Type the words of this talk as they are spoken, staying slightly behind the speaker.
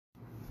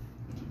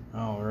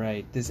All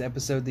right, this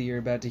episode that you're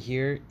about to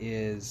hear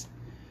is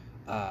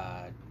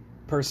a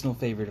personal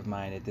favorite of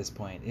mine at this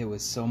point. It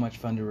was so much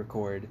fun to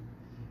record.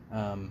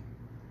 A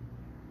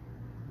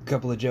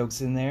couple of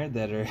jokes in there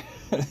that are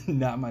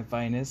not my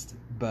finest,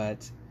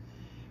 but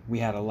we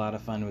had a lot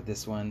of fun with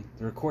this one.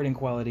 The recording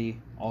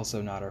quality,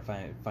 also not our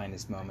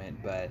finest moment,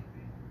 but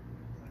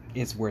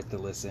it's worth the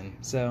listen.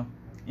 So,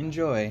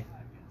 enjoy.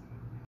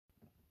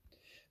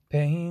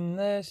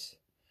 Painless?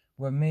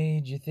 What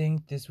made you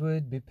think this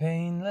would be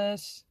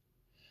painless?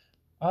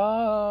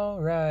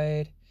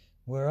 Alright,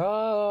 we're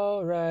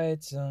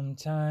alright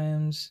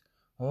sometimes.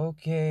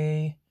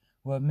 Okay,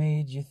 what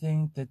made you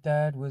think that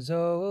that was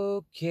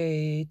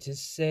okay to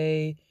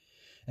say?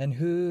 And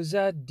whose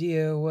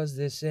idea was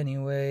this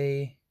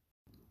anyway?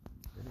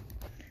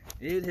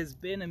 It has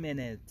been a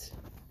minute.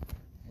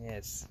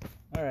 Yes.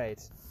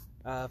 Alright.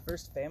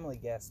 First family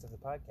guest of the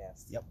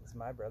podcast. Yep. Is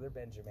my brother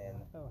Benjamin.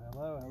 Oh,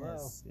 hello.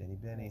 Yes.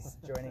 Benny.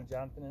 Joining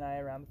Jonathan and I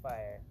around the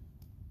fire.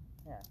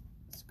 Yeah.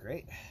 It's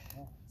great.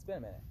 Yeah. It's been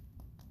a minute.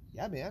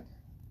 Yeah, man.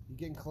 You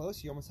getting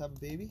close? You almost have a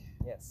baby?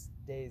 Yes,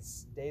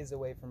 days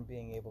away from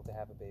being able to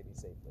have a baby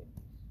safely.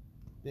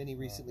 Benny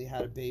recently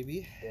had a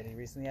baby. Benny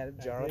recently had a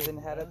Jonathan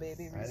had a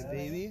baby Had a recently.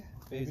 baby.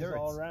 Babies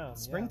all around.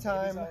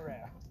 Springtime. Yeah, babies all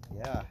around.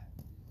 Yeah.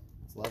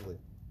 It's lovely.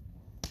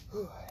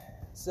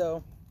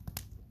 So,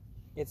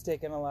 it's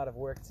taken a lot of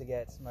work to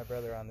get my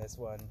brother on this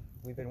one.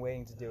 We've been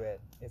waiting to do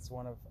it. It's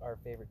one of our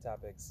favorite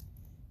topics.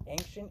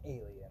 Ancient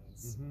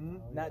aliens. Mm-hmm.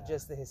 Oh, Not yeah.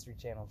 just the History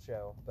Channel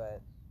show,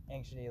 but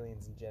ancient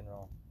aliens in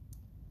general.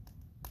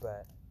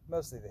 But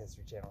mostly the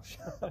History Channel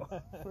show.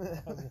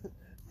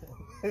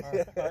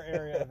 our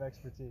area of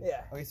expertise.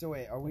 Yeah. Okay, so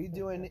wait. Are we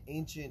doing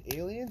ancient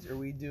aliens, or are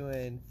we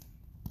doing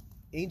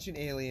ancient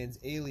aliens,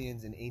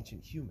 and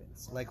ancient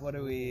humans? Like, what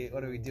are we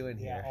doing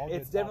Yeah, here? all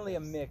It's good definitely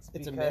topics. a mix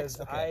It's a because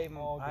mix? Okay.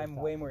 All good I'm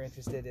way topics. more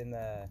interested in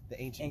the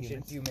The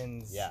ancient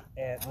humans Yeah.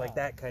 and like Ah.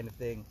 that kind of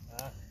thing.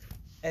 Ah,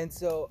 And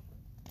so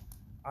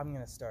I'm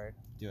gonna start.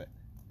 Do it.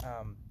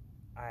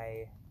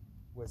 I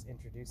was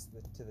introduced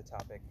to the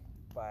topic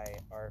by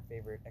our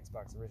favorite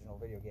Xbox original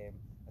video game,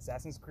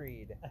 Assassin's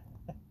Creed.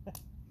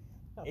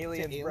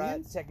 Aliens brought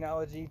aliens?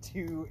 technology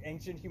to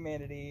ancient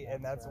humanity,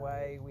 and That's that's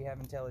right. why we have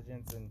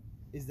intelligence. And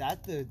Is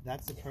that's the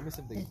premise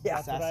of the Yeah.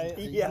 that's what Assassin's I,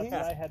 Creed yeah. games?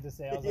 that's what I had to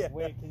say. I was Yeah. like,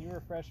 wait, can you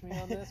refresh me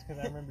on this?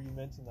 Because I remember you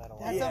mentioned that a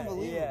lot. That's Yeah,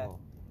 unbelievable.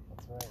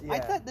 That's right. Yeah. I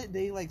thought that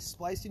they like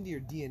spliced into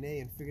your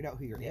DNA and figured out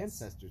who your Yes.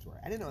 ancestors were.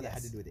 I didn't know that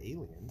had to Yes. do with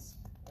aliens.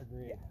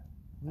 Agreed. Yeah. I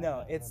no,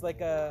 don't it's remember like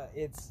that.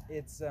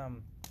 it's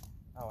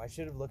oh, I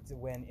should have looked at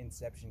when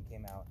Inception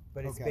came out,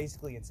 but it's Okay.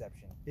 basically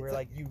Inception, where It's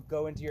like you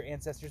go into your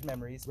ancestors'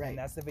 memories, Right. and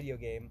that's the video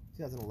game.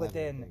 2011. But I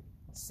then think.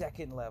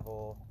 second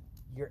level,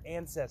 your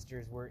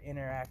ancestors were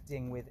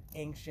interacting with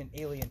ancient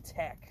alien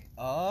tech.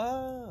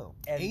 Oh,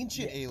 And-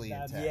 ancient yeah, alien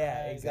That's tech.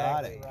 Yeah, right,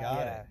 exactly. that's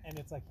Got Yeah. it. And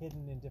it's like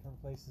hidden in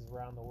different places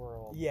around the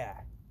world. Yeah,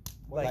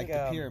 What Like is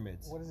the it-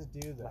 pyramids. What does it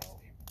do though? Like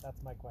the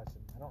That's my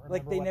question. I don't remember.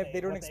 Like, they what nev-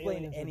 they don't what the explain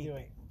aliens were anything.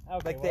 doing. Okay,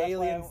 like well, the that's why I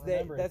aliens. don't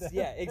remember it. That's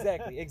yeah,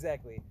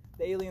 exactly.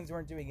 The aliens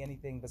weren't doing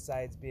anything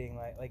besides being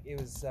like it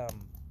was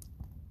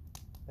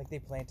like they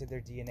planted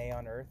their DNA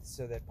on Earth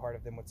so that part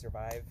of them would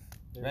survive,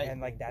 Right.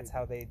 and like that's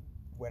how they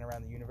went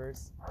around the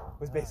universe.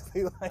 Was Ah.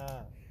 basically like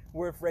Ah,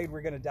 we're afraid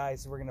we're gonna die,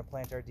 so we're gonna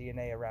plant our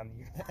DNA around the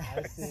universe.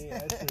 I see,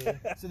 I see.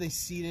 So they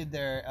seeded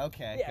their.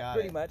 Okay, Yeah, got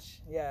pretty it.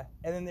 much. Yeah,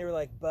 and then they were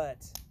like,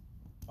 but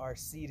our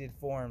seeded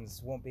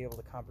forms won't be able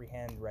to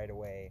comprehend right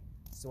away,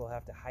 so we'll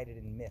have to hide it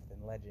in myth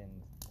and legend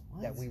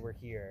that What? we were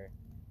here.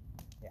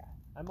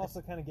 I'm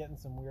also kind of getting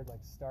some weird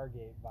like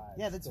Stargate vibes.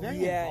 Yeah, that's The very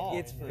way Yeah, involved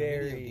it's for a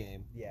very video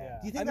game. Yeah. Yeah.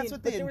 Do you think I that's mean,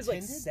 what but they there was like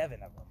intended?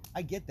 7 of them.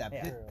 I get that.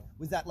 Yeah. But True.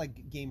 was that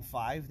like game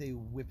 5? They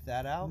whipped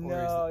that out, or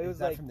No, is it was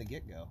that like- from the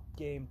get go?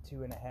 Game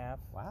 2.5.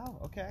 Wow.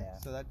 Okay. Yeah.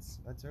 So that's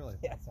early.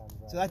 Yeah. That sounds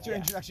right. So that's your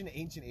Yeah. introduction to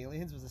ancient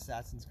aliens was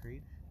Assassin's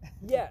Creed.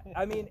 Yeah,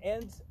 I mean,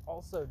 and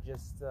also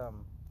just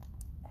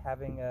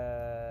having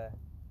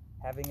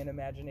an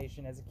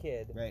imagination as a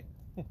kid, Right.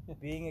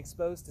 being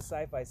exposed to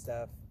sci-fi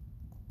stuff,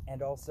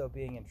 and also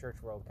being in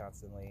church world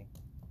constantly.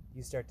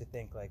 You start to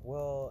think like,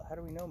 well, how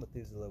do we know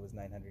Methuselah was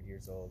 900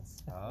 years old?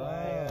 Oh,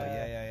 Right,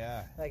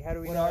 yeah. Like, how do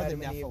we What know are the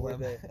Adam and Eve were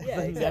Nephilim? the?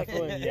 Yeah, exactly.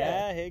 Nephilim,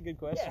 yeah, hey, good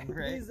question. Yeah,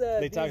 Right. these,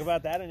 They talk these-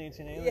 about that in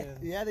Ancient Aliens.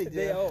 Yeah, they do.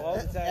 They- oh, all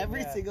the time,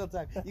 Every yeah. single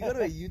time. You go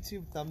to a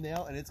YouTube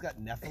thumbnail and it's got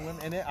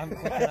Nephilim in it. I'm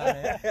clicking on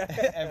it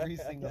every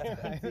single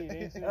time.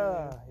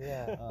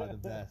 Yeah. Oh, the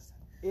best.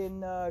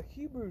 In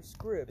Hebrew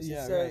scripts,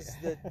 Yeah, it says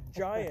that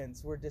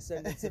giants were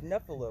descendants of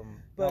Nephilim,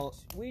 but Well-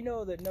 we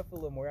know that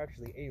Nephilim were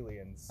actually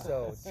aliens.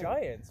 So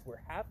giants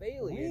were half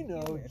alien. We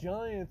know human.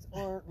 giants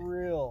aren't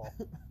real.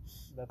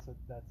 That's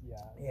yeah.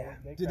 Yeah.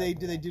 Do crack me they up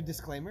do there.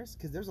 disclaimers?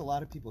 Because there's a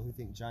lot of people who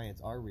think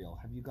giants are real.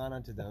 Have you gone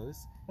onto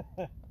those?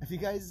 Have you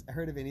guys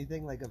heard of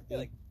anything like of Yeah,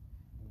 like,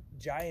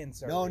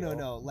 giants are no, real.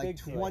 no, like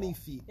Bigfoot. 20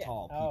 feet Yeah.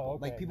 tall people. Oh,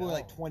 okay, Like people who are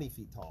like no. 20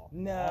 feet tall.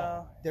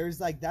 No. There's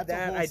like that's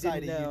That a I whole side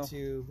didn't of know.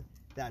 YouTube.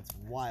 That's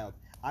wild.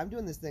 I'm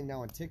doing this thing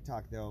now on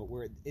TikTok though,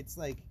 where it's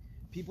like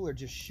people are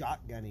just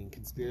shotgunning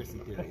conspiracy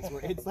theories,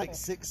 where it's like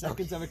 6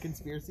 seconds of a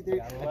conspiracy theory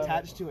Yeah, I love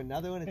attached to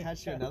another one,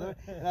 attached to another one.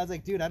 And I was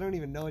like, dude, I don't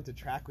even know what to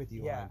track with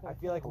you Yeah, on. I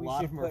feel like A we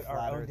lot should of 'em are put our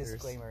flat own earthers.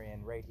 disclaimer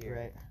in right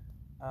here.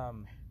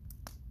 Right.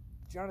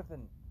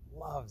 Jonathan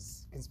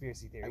loves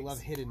conspiracy I theories. love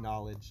hidden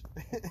knowledge.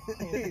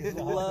 he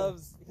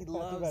loves That's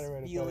a better way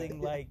to put feeling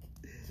it. like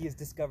he has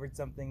discovered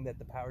something that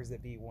the powers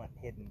that be want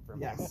hidden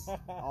from us. Yes,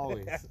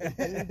 always.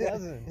 Who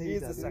doesn't? He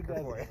He's a doesn't.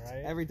 sucker for it.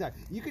 Right? Every time.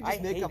 You could I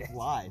just make hate up it.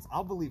 lies.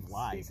 I'll believe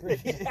lies.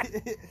 Secret.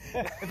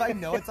 If I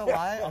know it's a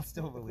lie, I'll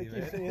still believe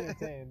Keeps me it.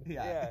 entertained.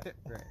 Yeah. Yeah.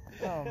 Right.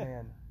 Oh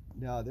man.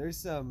 No, there's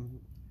some.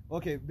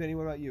 Okay, Benny,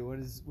 what about you?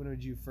 When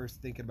did you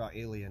first think about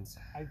aliens?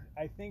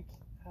 I think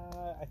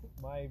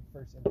my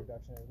first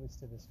introduction, at least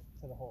to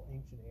the whole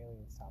ancient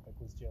aliens topic,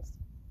 was just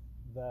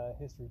the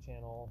History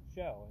Channel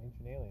show,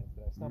 Ancient Aliens,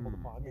 that I stumbled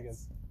upon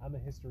because I'm a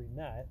history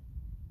nut,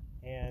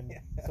 and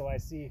so I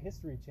see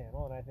History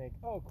Channel and I think,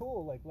 oh,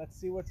 cool, like let's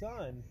see what's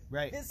on,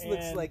 Right. This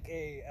looks And- like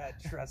a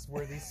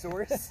trustworthy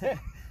source.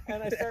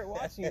 and I start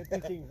watching it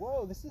thinking,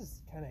 whoa, this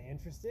is kind of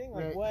interesting.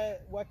 Like,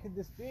 what could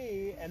this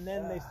be? And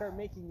then they start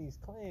making these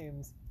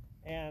claims.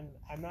 And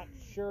I'm not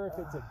sure if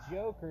it's a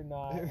joke or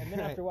not. And then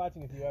Right. after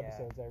watching a few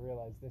episodes, I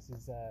realized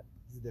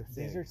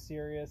these are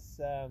serious,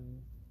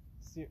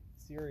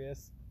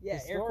 serious. Yeah,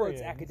 air quotes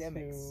historians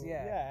academics. who-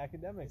 Yeah.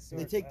 academics. They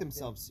who- take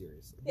themselves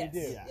seriously. They Yes. do.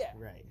 Yeah.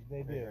 Right.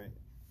 They do. Right.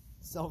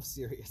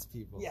 Self-serious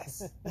people.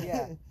 Yes.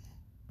 Yeah.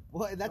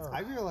 Well, and that's. Oh.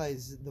 I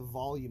realize the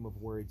volume of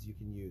words you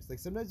can use. Like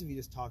sometimes if you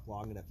just talk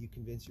long enough, you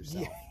convince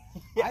yourself.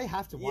 Yeah. I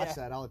have to watch Yeah.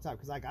 that all the time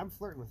because like I'm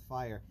flirting with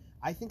fire.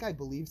 I think I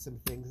believe some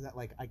things that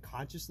like I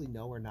consciously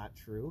know are not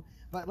true,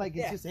 but like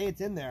it's Yeah. just hey,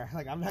 it's in there.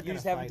 Like I'm not You gonna.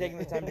 just haven't fight taken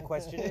it. the time to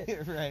question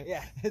it. Right.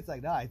 Yeah. It's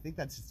like no, I think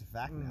that's just a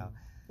fact Mm. now.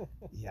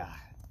 Yeah.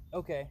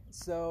 Okay,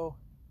 so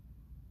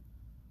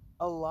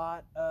a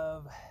lot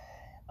of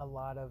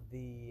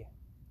the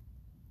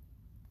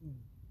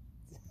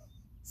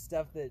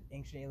stuff that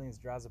Ancient Aliens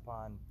draws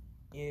upon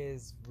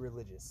is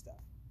religious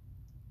stuff.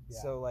 Yeah.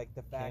 So like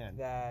the fact Can.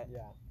 that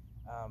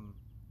Yeah.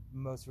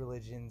 most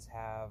religions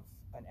have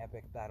an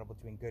epic battle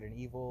between good and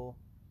evil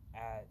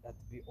at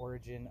the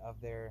origin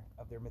of their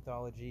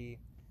mythology,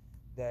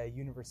 the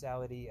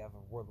universality of a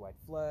worldwide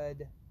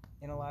flood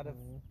in a lot of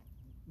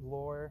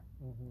lore,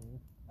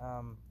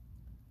 Mm-hmm.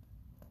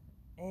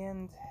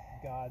 and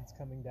Gods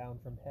coming down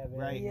from heaven.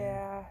 Right.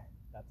 yeah,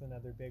 That's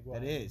another big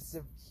one. That it's is.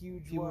 a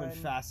huge People one. have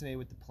been fascinated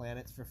with the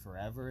planets for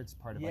forever. It's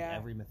part of like Yeah.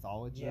 every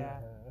mythology. Yeah.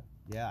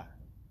 Yeah.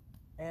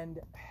 And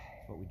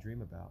It's what we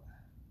dream about.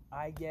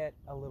 I get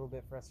a little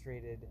bit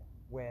frustrated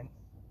when,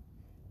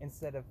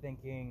 instead of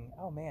thinking,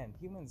 oh man,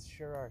 humans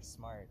sure are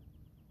smart,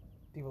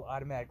 people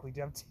automatically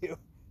jump to,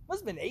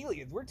 must have been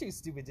aliens. We're too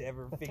stupid to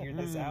ever figure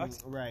this out.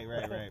 Right.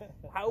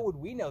 How would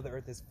we know the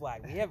Earth is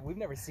flat? We've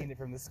never seen it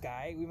from the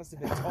sky. We must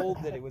have been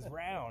told that it was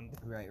round.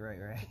 Right.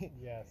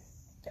 Yes.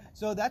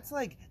 So that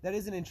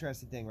is an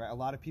interesting thing, right? A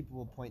lot of people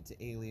will point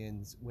to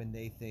aliens when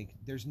they think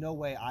there's no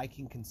way I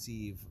can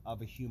conceive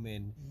of a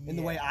human in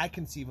the way Yeah. I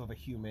conceive of a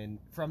human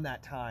from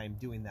that time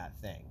doing that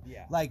thing.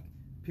 Yeah. Like,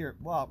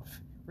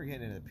 we're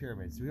getting into the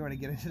pyramids. Do we want to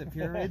get into the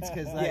pyramids?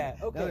 Because like, Yeah,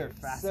 okay, they're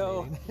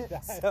fascinating.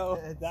 So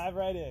Dive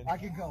right in. I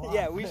could go on.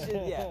 yeah, we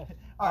should. Yeah.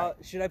 All right.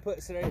 Should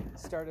I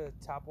start a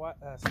stopwatch?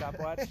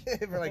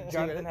 For like 2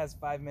 Jonathan minutes. has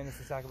 5 minutes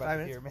to talk about 5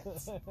 the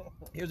minutes? pyramids.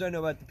 Here's what I know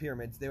about the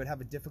pyramids. They would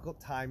have a difficult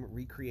time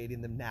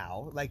recreating them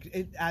now,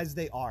 as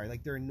they are.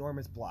 Like they're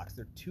enormous blocks.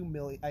 They're 2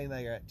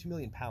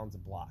 million pounds a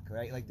block,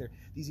 right? Like they're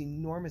these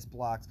enormous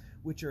blocks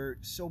which are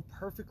so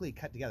perfectly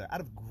cut together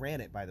out of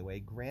granite, by the way,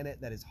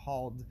 granite that is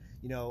hauled,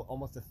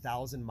 almost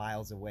 1,000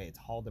 miles away. It's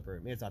hauled up.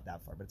 Maybe it's not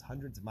that far, but it's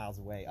hundreds of miles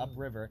away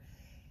upriver.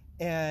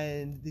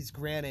 And this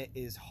granite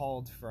is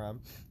hauled from,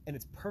 and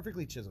it's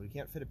perfectly chiseled. You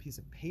can't fit a piece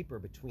of paper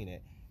between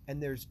it.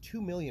 And there's 2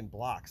 million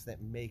blocks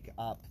that make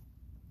up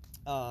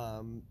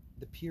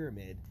the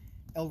pyramid,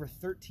 over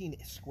 13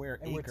 square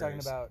And acres. we're talking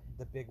about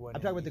the big one. I'm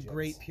in talking about the Egypt.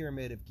 Great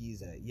Pyramid of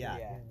Giza. Yeah.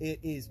 Yeah. It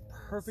is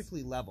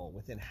perfectly level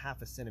within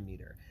half a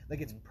centimeter.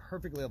 Like it's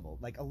perfectly level.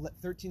 Like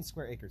 13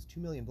 square acres, 2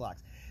 million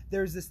blocks.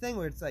 There's this thing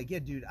where it's like, yeah,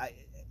 dude,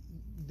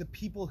 the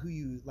people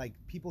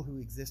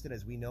who existed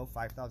as we know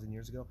 5,000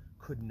 years ago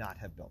could not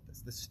have built this.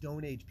 The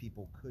Stone Age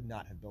people could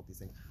not have built these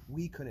things.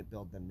 We couldn't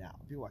build them now.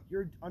 People are like,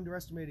 you're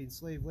underestimating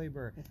slave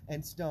labor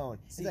and stone.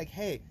 It's like,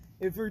 hey,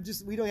 if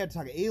we don't have to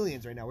talk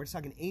aliens right now. We're just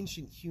talking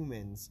ancient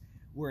humans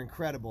were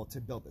incredible to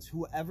build this.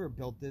 Whoever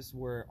built this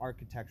were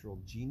architectural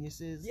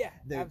geniuses. Yeah,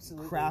 the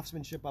absolutely.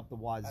 craftsmanship up the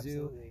wazoo.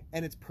 Absolutely.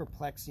 And it's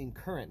perplexing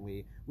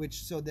currently,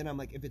 so then I'm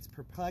like, if it's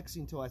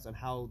perplexing to us on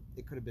how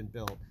it could have been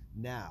built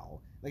now,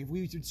 like if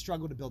we would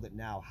struggle to build it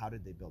now, how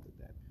did they build it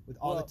then? With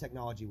all the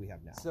technology we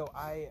have now. So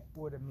I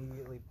would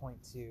immediately point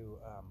to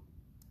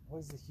what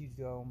is the huge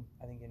dome?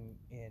 I think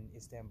in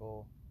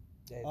Istanbul.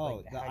 the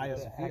Hagia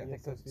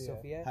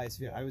Sophia. Hagia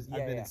Sophia. I've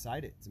been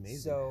inside it. It's amazing.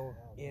 So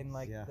in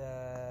like Yeah.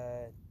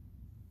 the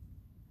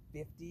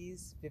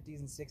 50s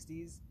and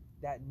 60s,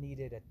 that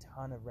needed a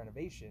ton of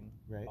renovation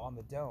Right. on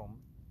the dome,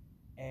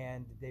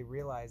 and they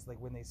realized like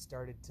when they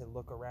started to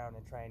look around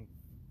and try and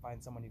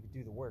find someone who could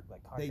do the work,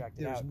 like They, contract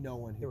it there's out. no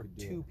one who There were could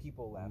do 2 it.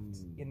 people left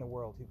in the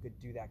world who could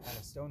do that kind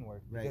of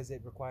stonework Right. because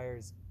it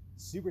requires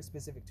super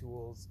specific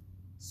tools,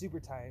 super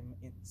time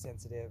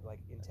sensitive, like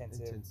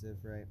intensive,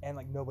 right? and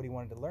like nobody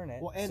wanted to learn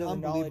it. Well, and so the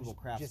knowledge unbelievable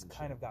just craftsmanship.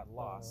 kind of got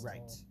lost.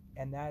 Right.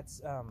 And that's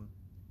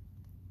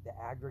the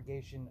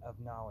aggregation of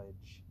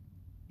knowledge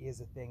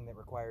is a thing that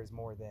requires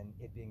more than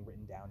it being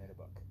written down in a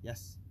book.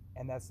 Yes.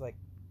 And that's like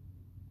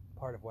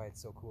part of why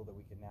it's so cool that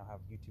we can now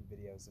have YouTube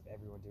videos of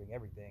everyone doing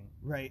everything.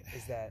 Right.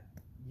 Is that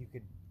you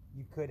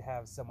could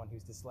have someone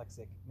who's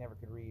dyslexic, never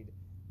could read,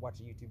 watch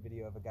a YouTube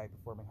video of a guy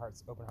performing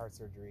open heart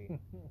surgery,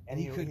 And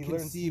he could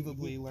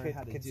conceivably learn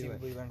how to do it.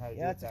 conceivably learn how to do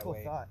Yeah, it that's a that cool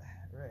way. thought.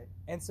 Right.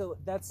 And so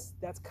that's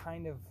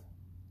kind of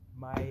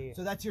my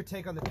So that's your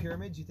take on the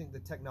pyramids? You think the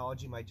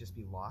technology might just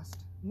be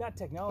lost? not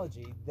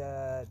technology,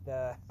 the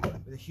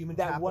The human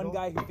that capital? one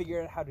guy who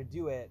figured out how to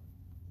do it,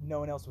 no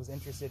one else was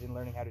interested in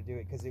learning how to do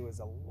it because it was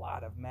a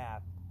lot of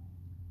math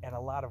and a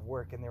lot of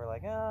work, and they were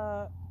like,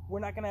 we're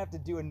not going to have to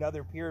do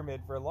another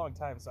pyramid for a long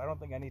time, so I don't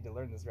think I need to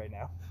learn this right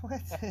now.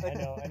 What? I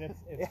know, and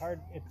it's hard.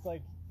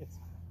 It's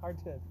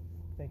hard to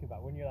think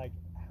about when you're like,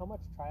 how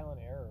much trial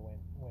and error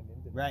went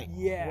into that? Right.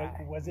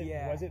 Yeah. Was it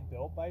yeah. was it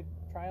built by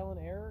trial and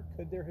error?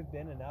 Could there have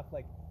been enough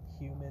like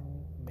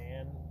human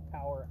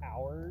manpower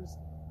hours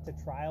to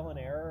trial and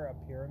error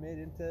a pyramid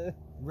into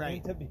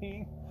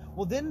being?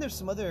 Well, then there's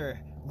some other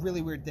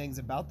really weird things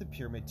about the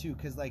pyramid too,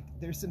 because like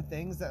there's some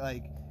things that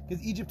like,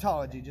 because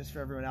Egyptology, just for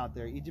everyone out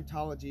there,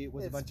 Egyptology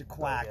was a It's bunch of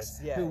quacks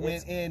bogus. Yeah, who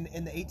it's- went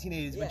in the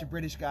 1880s, a bunch Yeah. of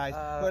British guys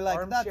who are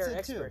like, that's armchair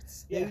it too.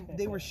 experts.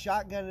 They were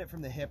shotgunning it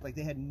from the hip, like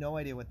they had no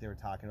idea what they were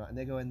talking about, and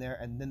they go in there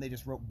and then they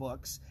just wrote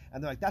books,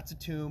 and they're like, that's a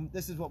tomb,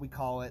 this is what we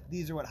call it,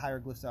 these are what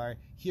hieroglyphs are,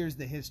 here's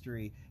the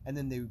history, and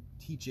then they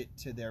teach it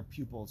to their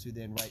pupils who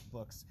then write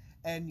books,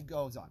 and it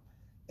goes on.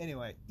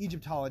 Anyway,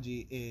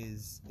 Egyptology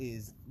is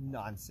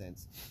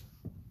nonsense.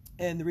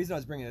 And the reason I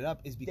was bringing it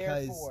up is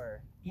because...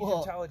 Therefore,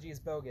 well, Egyptology is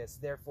bogus.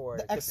 Therefore,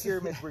 the the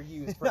pyramids were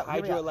used for No,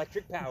 hear me out.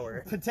 hydroelectric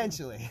power.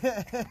 Potentially.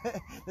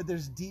 That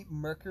there's deep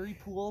mercury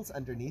pools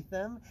underneath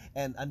them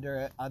and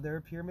under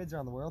other pyramids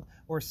around the world.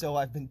 Or so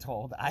I've been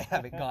told. I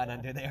haven't gone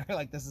under there.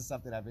 Like, this is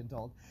something I've been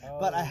told.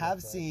 But I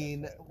have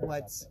seen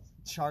what's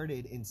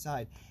charted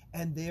inside.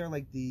 And they are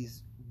like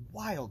these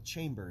wild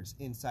chambers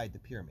inside the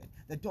pyramid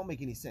that don't make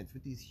any sense,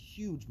 with these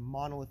huge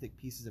monolithic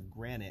pieces of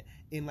granite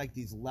in like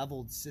these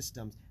leveled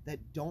systems that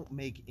don't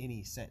make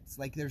any sense.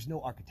 Like there's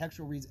no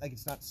architectural reason, like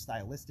it's not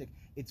stylistic,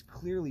 it's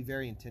clearly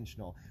very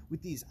intentional,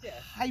 with these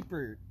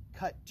hyper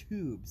cut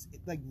tubes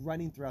like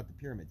running throughout the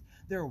pyramids.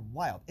 They're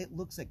wild. It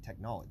looks like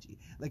technology.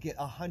 Like it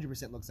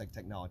 100% looks like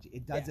technology.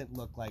 It doesn't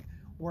look like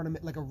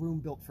ornament, like a room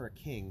built for a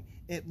king.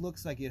 It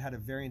looks like it had a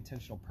very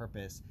intentional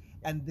purpose.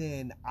 And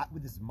then,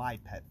 this is my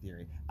pet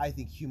theory, I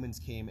think humans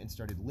came and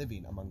started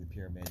living among the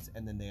pyramids,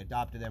 and then they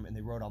adopted them, and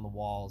they wrote on the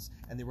walls,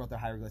 and they wrote their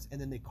hieroglyphs,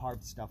 and then they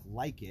carved stuff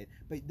like it.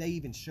 But they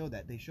even show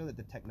that. They show that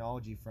the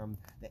technology from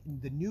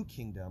the New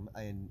Kingdom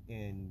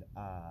in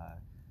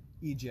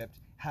Egypt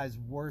has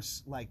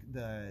worse, like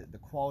the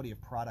quality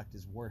of product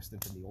is worse than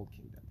from the Old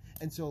Kingdom.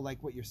 And so,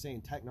 like what you're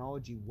saying,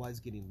 technology was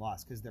getting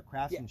lost, because their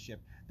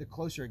craftsmanship, the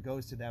closer it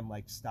goes to them,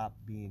 like, stop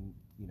being,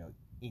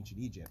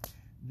 ancient Egypt,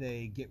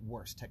 they get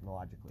worse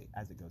technologically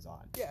as it goes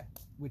on. Yeah.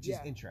 Which is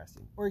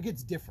interesting. Or it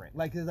gets different.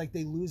 Like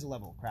they lose a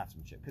level of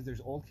craftsmanship because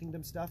there's Old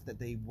Kingdom stuff that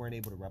they weren't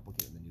able to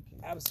replicate in the New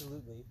Kingdom.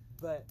 Absolutely.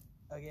 But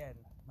again,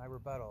 my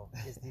rebuttal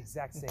is the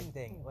exact same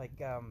thing. Like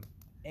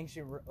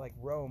ancient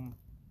Rome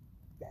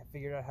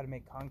figured out how to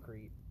make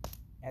concrete,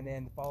 and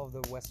then the fall of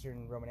the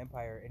Western Roman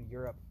Empire and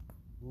Europe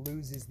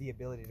loses the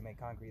ability to make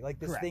concrete. Like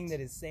this thing that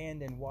is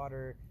sand and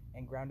water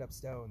and ground up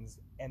stones,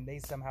 and they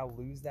somehow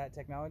lose that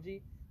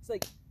technology. It's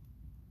like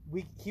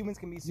we humans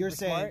can be super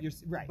smart,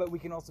 but we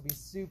can also be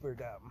super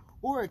dumb.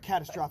 Or a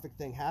catastrophic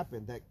thing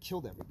happened that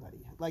killed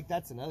everybody. Like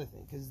that's another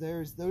thing, because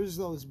there's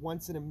those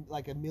once in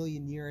a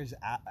million years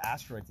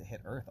asteroids that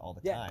hit Earth all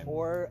the time.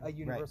 Or a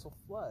universal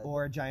flood,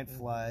 or a giant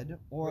flood,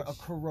 or a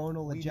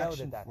coronal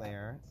ejection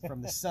flare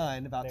from the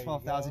sun about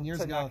 12,000 years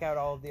to ago. knock out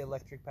all of the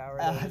electric power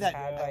that was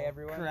had by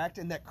everyone. Correct,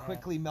 and that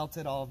quickly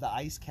melted all of the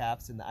ice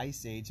caps in the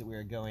ice age that we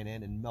were going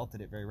in, and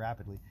melted it very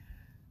rapidly,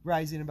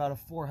 rising about a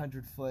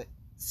 400-foot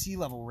sea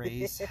level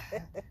raise,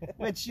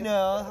 which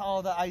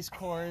all the ice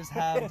cores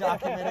have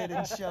documented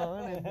and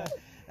shown, and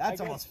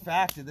that's almost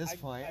fact at this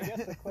point. I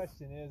guess the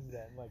question is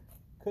then, like,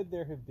 could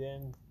there have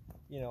been,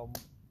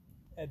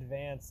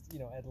 advanced,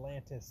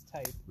 Atlantis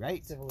type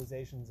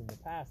civilizations in the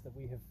past that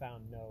we have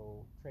found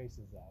no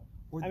traces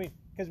of?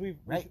 Because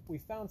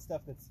we've found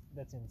stuff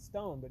that's in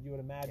stone, but you would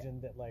imagine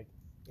that, like,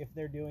 if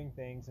they're doing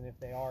things and if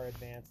they are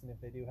advanced and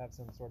if they do have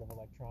some sort of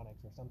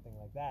electronics or something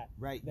like that,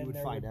 then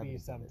there would be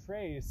some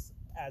trace,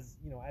 as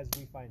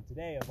we find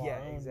today, of our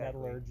own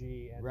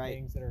metallurgy and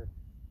things that are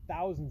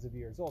thousands of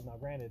years old. Now,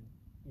 granted,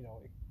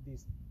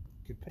 these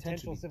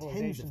potential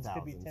civilizations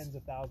could be tens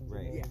of thousands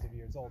or millions of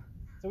years old.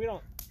 So we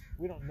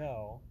don't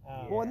know.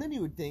 Well, and then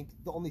you would think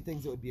the only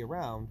things that would be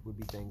around would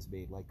be things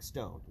made like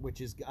stone,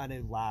 which is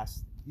gonna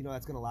last.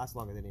 That's gonna last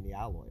longer than any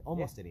alloy,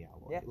 almost any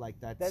alloy. Yeah. Like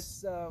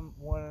that's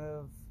one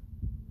of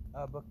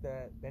a book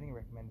that Benny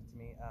recommended to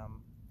me.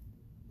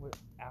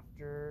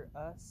 After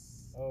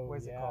Us. Oh, What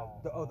is it yeah.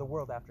 called? The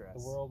World After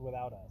Us. The World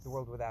Without Us. The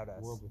World Without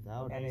Us. World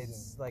Without And Amazing.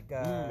 it's like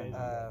Amazing.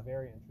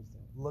 Very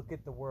interesting. look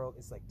at the world.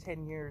 It's like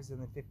 10 years, and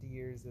then 50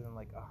 years, and then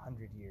like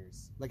 100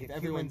 years. Like if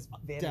humans everyone's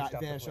vanished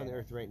off vanished on the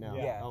planet. Earth right now.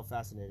 Yeah. Oh,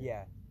 fascinating.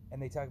 Yeah, and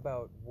they talk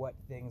about what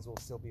things will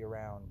still be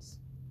around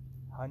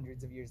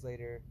hundreds of years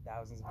later,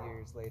 thousands of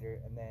years later,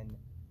 and then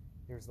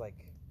there's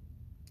like,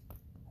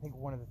 I think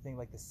one of the things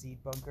like the seed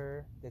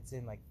bunker that's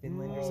in like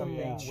Finland or Oh, something.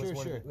 yeah. Was Sure,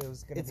 one sure. Of the, it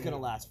was gonna It's be gonna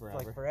last for,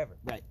 forever. like forever.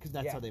 Right, because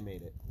that's Yeah. how they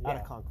made it. Out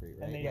Yeah. of concrete,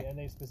 right? And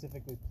they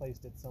specifically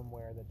placed it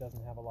somewhere that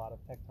doesn't have a lot of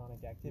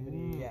tectonic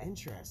activity. Yeah.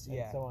 Interesting. And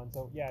Yeah. so on.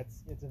 So yeah,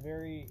 it's a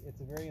very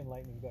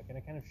enlightening book, and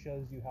it kind of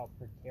shows you how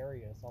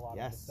precarious a lot of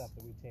the Yes. stuff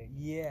that we take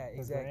Yeah, for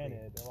exactly.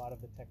 granted, a lot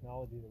of the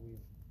technology that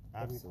we've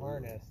Absolutely.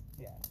 harnessed.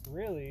 Yeah.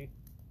 Really,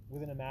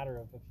 within a matter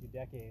of a few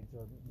decades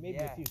or maybe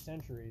Yeah. a few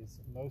centuries,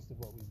 most of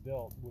what we've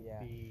built would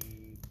Yeah.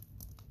 be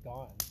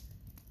gone.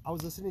 I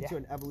was listening to Yeah.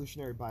 an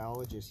evolutionary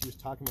biologist. He was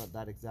talking about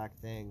that exact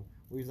thing.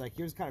 Where he's like,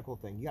 "Here's a kind of cool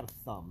thing. You got a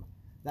thumb.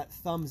 That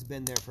thumb's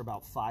been there for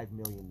about 5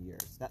 million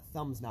years. That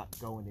thumb's not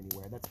going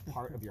anywhere. That's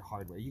part of your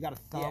hardware. You got a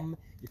thumb.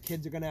 Your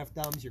kids are gonna have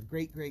thumbs. Your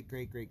great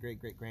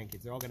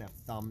grandkids, they're all gonna have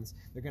thumbs.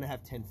 They're gonna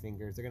have 10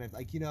 fingers. They're gonna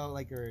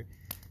have, or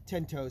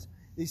 10 toes."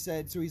 They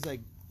said. So he's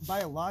like,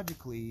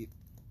 biologically,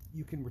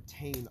 you can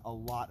retain a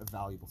lot of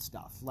valuable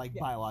stuff, like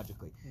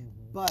biologically.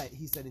 But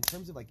he said, in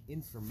terms of like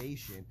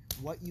information,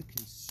 what you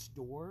can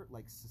store,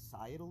 like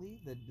societally,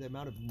 the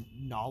amount of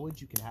knowledge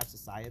you can have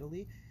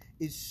societally,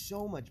 is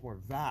so much more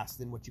vast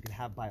than what you can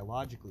have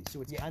biologically.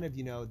 So it's kind of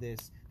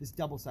this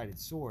double-sided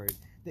sword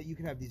that you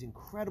can have these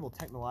incredible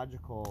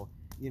technological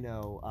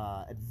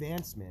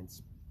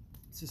advancements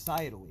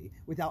societally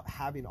without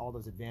having all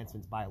those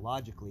advancements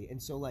biologically.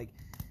 And so like,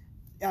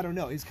 I don't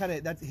know. It's kind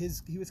of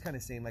he was kind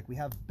of saying like we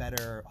have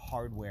better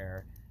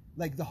hardware.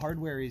 Like the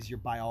hardware is your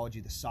biology,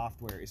 the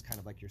software is kind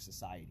of like your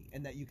society,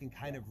 and that you can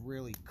kind of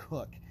really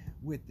cook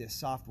with this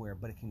software,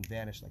 but it can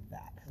vanish like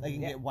that. Like it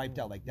can get wiped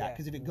out like that. Yeah.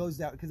 Because if it goes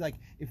down, because like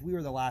if we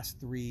were the last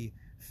 3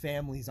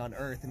 families on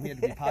Earth and we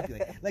had to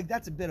repopulate, like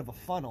that's a bit of a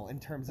funnel in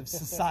terms of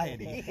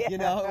society.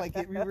 Like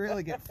we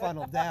really get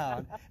funneled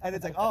down, and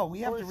it's like, oh, we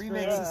have to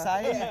remake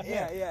society.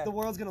 Yeah. The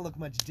world's gonna look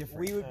much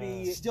different. We would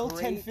be Still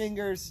 10 great-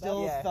 fingers,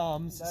 still Yeah.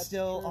 thumbs, That's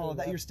still true, all of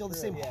that. You're that's still the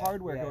true. same Yeah,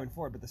 hardware yeah. going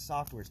forward, but the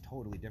software is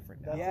totally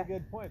different now. That's Yeah. a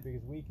good point,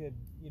 because we could,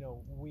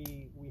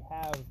 we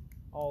have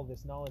all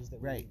this knowledge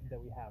that Right.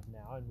 we have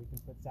now, and we can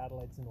put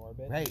satellites in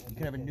orbit. Right, and you we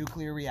can have a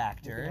nuclear We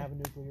reactor. can have a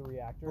nuclear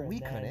reactor, But and we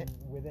then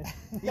couldn't. within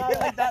Not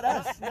like that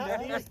us. not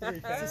these 3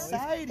 families.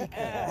 Society could.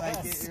 Like,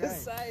 right.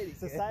 Society.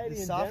 Society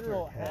The in software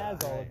general could,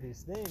 has all right. of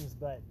these things,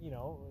 but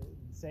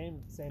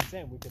same.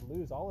 We could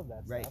lose all of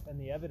that Right. stuff, and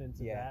the evidence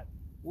of Yeah. that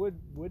would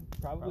probably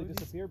Probably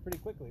disappear pretty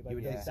quickly. Like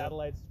would the think so.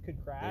 satellites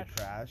could crash, They'd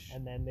crash.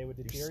 and then they would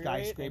Your deteriorate. and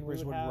we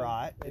skyscrapers would have,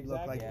 rot. It'd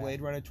look like Yeah. Blade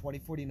Runner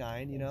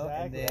 2049, and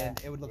Exactly. then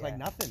it would look like Yeah.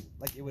 nothing.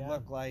 Like it would Yeah.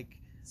 look like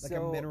a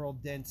So- mineral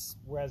dense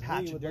Whereas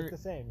patch we of would dirt. look the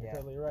same. You're Yeah.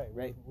 totally right.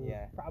 Right. We would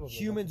Yeah. probably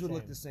Humans would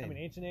look the same. I mean,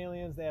 ancient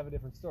aliens, they have a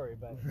different story,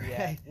 but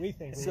Yeah. we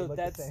think we So would look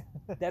that's the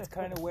same. that's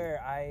kind of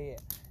where I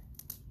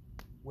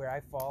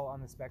fall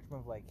on the spectrum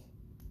of like,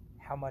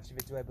 how much of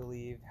it do I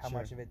believe? How Sure.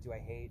 much of it do I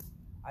hate?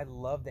 I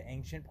love the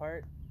ancient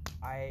part.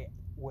 I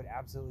would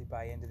absolutely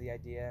buy into the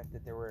idea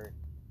that there were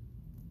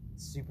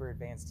super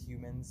advanced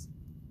humans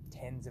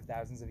tens of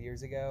thousands of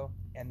years ago,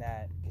 and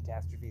that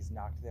catastrophes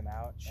knocked them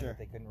out, Sure. and that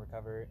they couldn't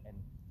recover, and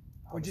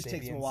Or it just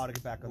takes them a Homo while to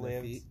get back on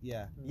their lived. feet.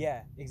 Yeah.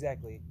 Yeah,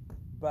 exactly.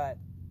 But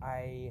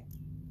I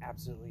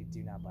absolutely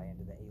do not buy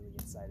into the alien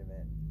side of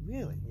it.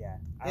 Really? Yeah,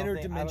 I don't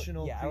think-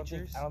 Interdimensional I don't think-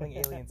 creatures? I don't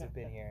think aliens have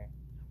been here.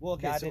 Well,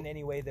 okay. Not So in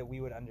any way that we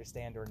would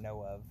understand or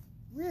know of.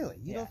 really,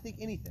 you Yeah. don't think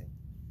anything?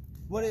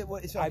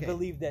 What? So, I okay.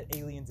 believe that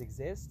aliens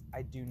exist.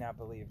 I do not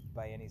believe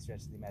by any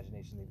stretch of the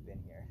imagination they've been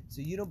here.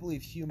 So you don't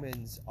believe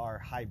humans are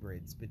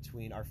hybrids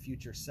between our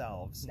future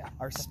selves, No.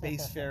 our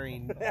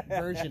spacefaring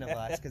version of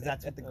us, because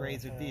that's what the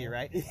Greys would be,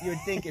 right? You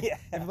would think if, Yeah.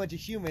 if a bunch of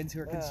humans who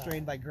are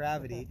constrained by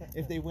gravity,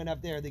 if they went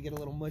up there, they get a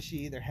little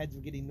mushy, their heads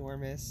would get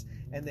enormous,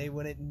 and they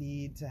wouldn't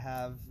need to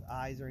have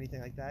eyes or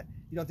anything like that.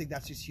 You don't think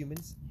that's just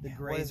humans? The What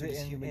Greys is are it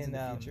just humans in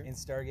the future? in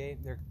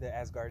Stargate? They're the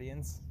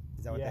Asgardians.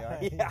 Is that what Yeah.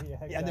 they are? And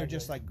they're exactly.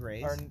 just like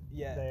Greys? Or,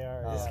 yeah, They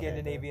are. Oh, the okay.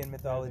 Scandinavian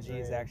mythology They're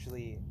the is Greys.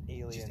 actually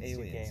aliens. Just who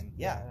aliens. came.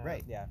 Yeah, Yeah.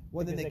 right. Yeah.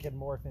 Well, then Because they they could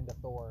morph into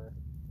Thor.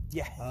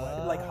 Yeah.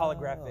 Oh. Like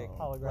holographic.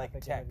 Holographic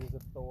Like tech. images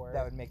of Thor.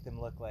 That would make them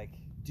look like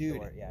Dude,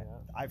 Thor. Yeah.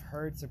 I've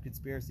heard some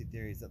conspiracy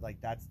theories that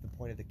like that's the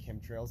point of the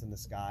chemtrails in the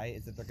sky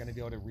is that they're going to be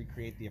able to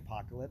recreate the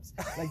apocalypse,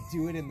 like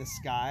do it in the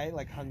sky,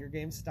 like Hunger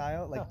Games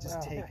style, like just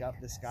take up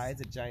the sky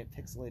as a giant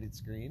pixelated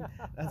screen.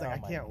 And I was like, Oh I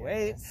my can't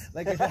wait. goodness.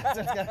 Like if that's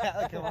what's gonna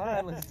happen. Come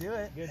on, let's do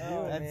it. Good Oh,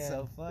 doing. That's man.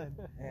 so fun.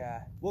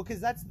 Yeah. Well, because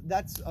that's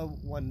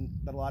one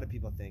that a lot of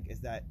people think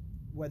is that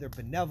whether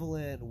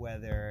benevolent,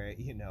 whether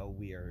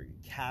we are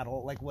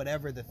cattle, like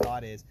whatever the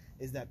thought is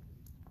that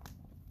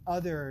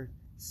other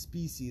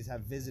species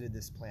have visited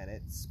this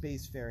planet,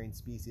 spacefaring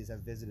species have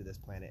visited this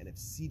planet and have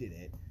seeded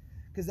it.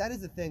 Because that is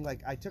the thing,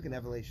 like I took an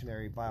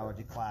evolutionary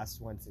biology class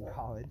once in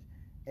college,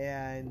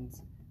 and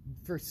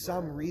for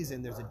some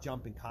reason there's a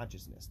jump in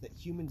consciousness that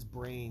humans'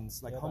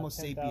 brains, like Yeah, Homo about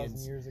 10,000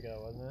 sapiens, years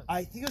ago, wasn't it?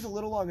 I think it was a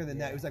little longer than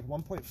that. Yeah. It was like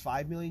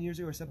 1.5 million years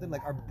ago or something.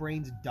 Like our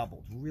brains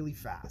doubled really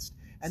fast,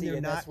 and See, they're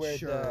and not that's where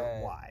sure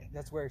why.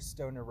 That's where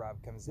Stoner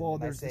Rob comes in. Well,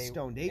 and I there's the say,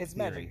 stoned ape It's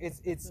theory. magic.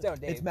 It's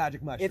stoned ape. It's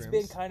magic mushrooms. It's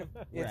been kind of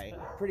Right.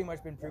 pretty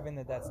much been proven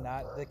that that's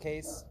not the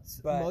case.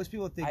 But Most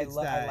people think I, it's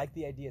that. I like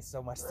the idea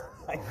so much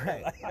that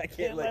Right. I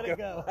can't let it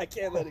go. I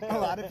can't let it go. A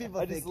lot of people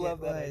I think just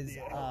love it that was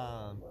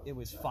idea. it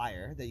was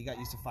fire, that you got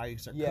used to fire, you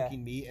start Yeah.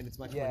 cooking meat, and it's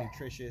much more Yeah.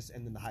 nutritious,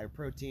 and then the higher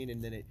protein,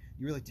 and then you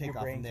really take Your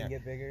off brain from there. can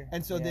get bigger.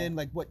 And so Yeah. then,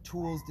 like, what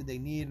tools did they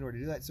need in order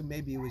to do that? So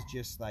maybe it was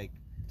just like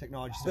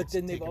technology. But starts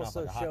then they've taking off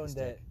also like a hockey shown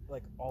stick. that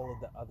like all of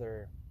the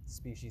other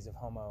species of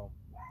Homo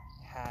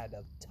had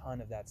a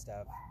ton of that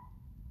stuff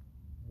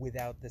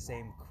without the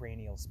same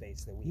cranial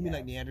space that we You mean have.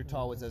 like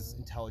Neanderthal was as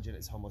intelligent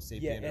as Homo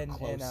sapien, Yeah, or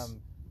close?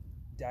 and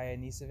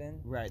Denisovan.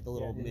 Right, the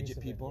little Yeah, midget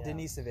Denisovan, people. yeah.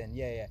 Denisovan,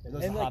 yeah. Are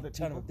those and the like Hobbit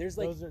ton people? of there's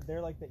like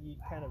They're like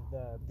kind of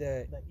the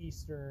the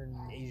Eastern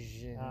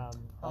Asian. Oh,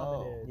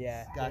 hominids.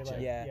 yeah, They're gotcha.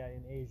 like- Yeah.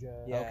 in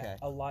Asia. Yeah, Okay.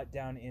 a lot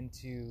down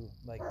into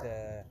like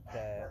the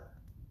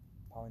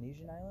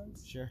Polynesian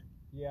islands. Sure.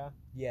 Yeah.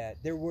 Yeah,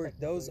 there were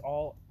those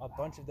Technically. a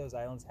bunch of those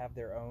islands have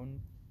their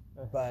own,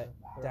 Uh-huh. but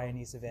Their own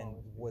Denisovan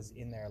small was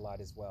in there a lot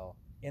as well.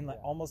 In like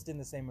Yeah. almost in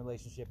the same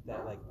relationship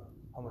that like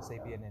Homo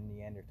sapien and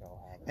Neanderthal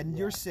have. And Yeah.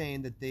 you're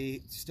saying that they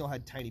still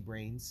had tiny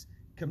brains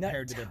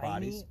compared to their tiny,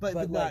 bodies, but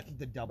but not like-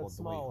 the double but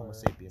the way Homo smaller.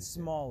 sapiens. did.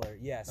 Smaller,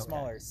 yeah,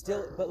 smaller.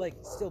 Still, but like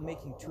still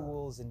making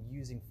tools and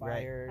using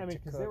Right. fire I mean, to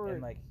because cook there were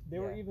and like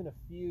were yeah. even a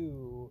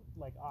few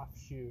like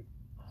offshoot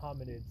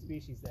hominid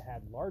species that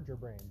had larger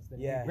brains than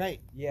Yeah. we did,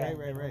 Right. Yeah. Right.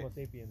 Right. than Right. Homo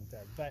sapiens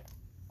did. But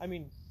I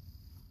mean,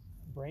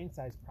 brain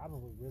size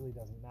probably really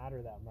doesn't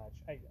matter that much.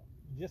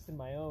 Just in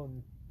my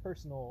own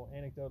personal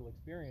anecdotal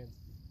experience,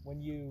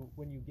 when you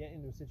get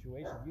into a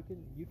situation, you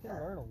can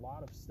learn a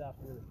lot of stuff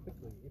really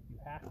quickly if you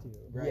have to.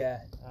 Right.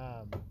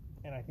 Yeah,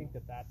 And I think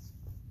that's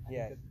I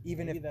yeah. think that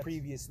Even maybe if that's-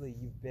 previously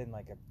you've been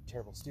like a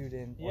terrible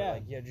student or Yeah.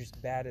 like you're just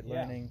bad at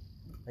Yeah. learning,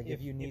 like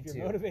if you need you're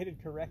to,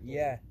 motivated correctly,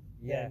 yeah,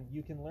 yeah. then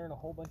you can learn a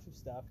whole bunch of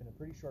stuff in a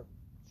pretty short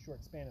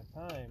span of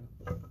time,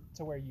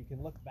 to where you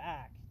can look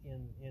back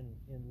in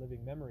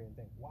living memory and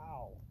think,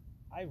 wow,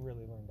 I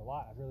really learned a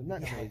lot. I've really Not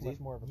become crazy. much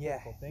more of a Yeah.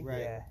 critical thinker.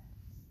 Right. Yeah.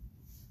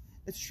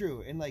 It's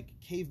true, and like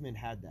cavemen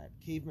had that.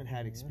 Cavemen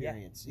had Mhm.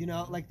 experience. You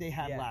know, like they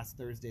had Yeah. last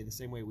Thursday the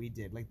same way we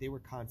did. Like they were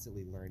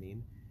constantly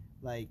learning.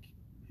 Like,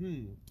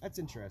 that's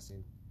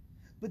interesting.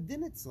 But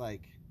then it's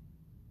like,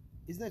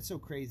 isn't that so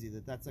crazy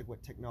that that's like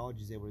what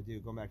technology is able to do?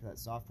 Going back to that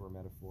software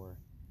metaphor,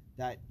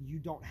 that you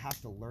don't have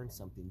to learn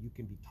something; you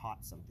can be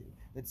taught something.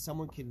 That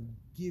someone can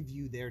give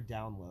you their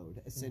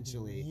download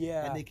essentially,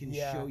 Yeah, and they can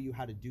yeah. show you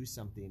how to do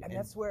something. And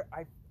that's where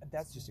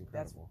that's it's just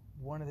that's incredible.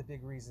 one of the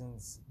big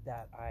reasons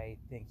that I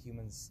think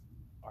humans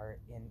are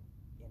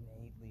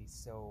innately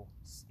so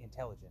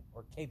intelligent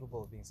or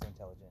capable of being so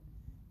intelligent.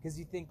 Because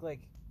you think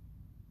like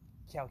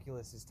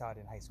calculus is taught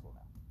in high school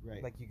now.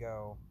 Right. Like you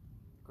go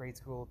grade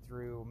school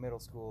through middle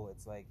school,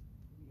 it's like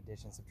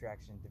addition,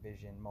 subtraction,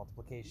 division,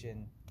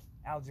 multiplication,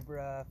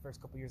 algebra,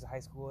 first couple years of high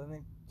school, and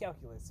then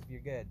calculus if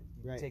you're good.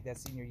 You Right. take that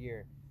senior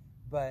year.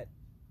 But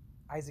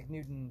Isaac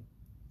Newton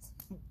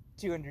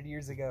 200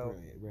 years ago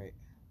right.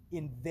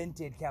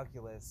 invented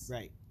calculus,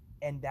 Right.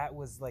 and that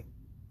was like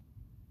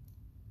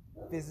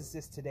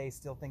physicists today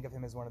still think of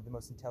him as one of the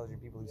most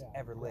intelligent people who's Yeah.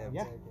 ever lived.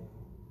 Yeah.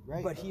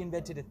 Right. But he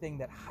invented a thing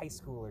that high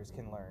schoolers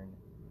can learn.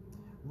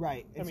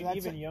 Right. I And so mean, that's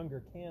even a-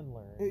 younger can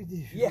learn.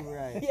 Yeah,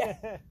 Right.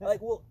 yeah.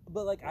 Like, well,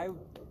 but like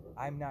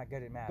I'm not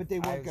good at math. But they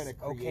weren't I was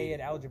gonna okay create at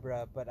it.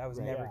 algebra, but I was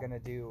Right. never Yeah. gonna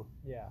do.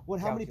 Yeah. Well,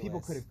 how many people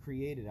calculus. could have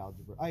created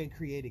algebra?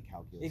 created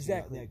calculus.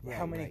 Exactly. You know, like,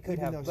 How many could Even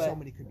have, though but- so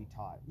many could be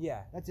taught.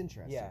 Yeah, That's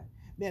interesting. Yeah.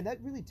 Man,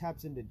 that really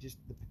taps into just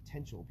the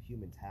potential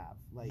humans have.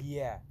 Like,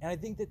 yeah, and I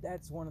think that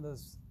that's one of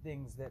those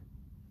things that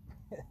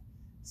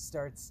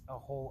starts a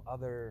whole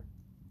other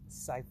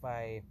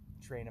sci-fi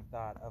train of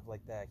thought of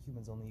like the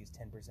humans only use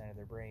 10% of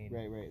their brain.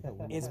 right.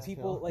 the Is limbic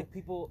people skill. like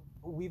people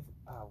we've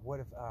what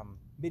if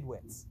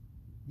midwits?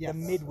 Yes. The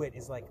midwit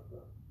is like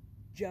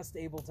just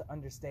able to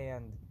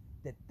understand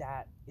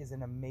that is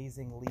an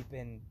amazing leap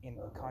in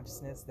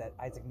consciousness, that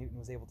Isaac Newton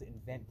was able to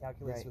invent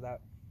calculus Right.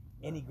 without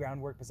any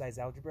groundwork besides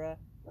algebra,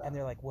 and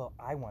they're like, well,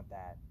 I want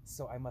that,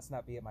 so I must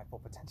not be at my full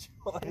potential.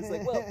 It's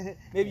like, well,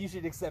 maybe you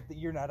should accept that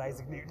you're not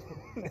Isaac Newton.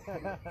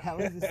 How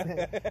was this thing?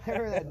 I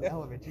remember that in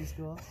elementary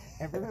school.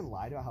 Everyone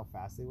lied about how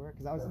fast they were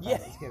because I was the Yeah.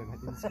 fastest kid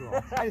in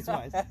school. I just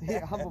was.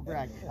 Yeah, humble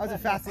brag. I was a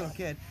fast little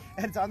kid,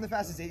 and so I'm the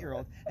fastest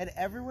 8-year-old. And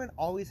everyone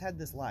always had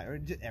this line, or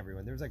just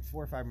everyone. There was like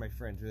 4 or 5 of my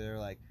friends where they were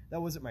like, "That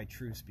wasn't my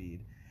true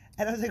speed."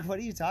 And I was like, "What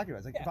are you talking about?"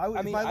 It's like, Yeah, if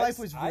I mean, my I've- life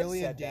was I've really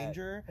in said that.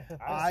 danger,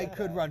 I've I said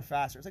could that. run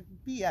faster. It's like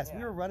BS. We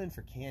Yeah. were running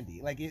for candy.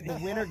 Like the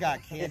winner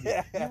got candy.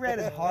 You ran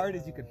as hard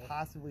as you could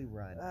possibly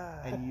run,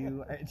 and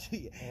you.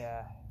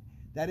 Yeah.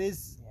 That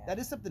is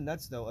Yeah. something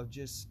nuts though, of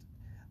just,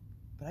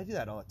 but I do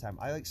that all the time.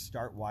 I like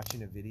start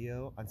watching a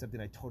video on something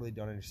I totally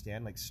don't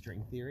understand, like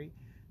string theory.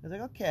 I was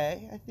like,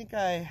 okay, I think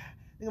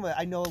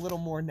I know a little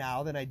more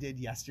now than I did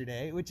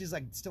yesterday, which is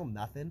like still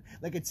nothing.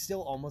 Like it's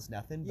still almost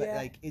nothing, but Yeah.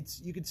 like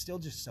you can still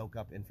just soak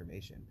up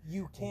information.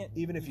 You can't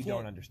Even if you don't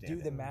can't understand do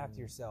it. the math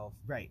yourself,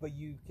 Right. But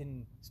you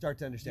can Start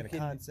to understand you a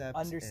can concept.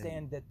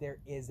 understand that there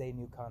is a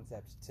new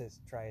concept to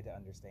try to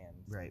understand.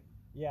 Right.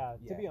 Yeah,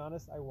 Yeah. to be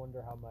honest, I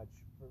wonder how much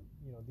for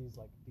these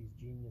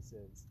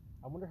geniuses.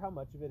 I wonder how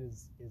much of it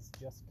is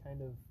just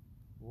kind of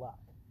luck.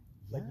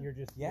 Like Yeah. you're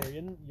just Yeah.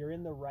 you're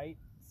in the right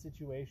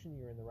situation,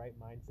 you're in the right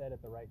mindset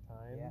at the right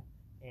time, Yeah.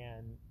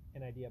 and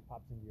an idea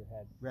pops into your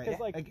head. Right. 'Cause,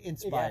 like,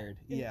 inspired.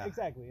 Yeah.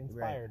 exactly,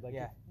 inspired. Like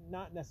Yeah.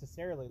 not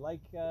necessarily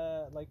like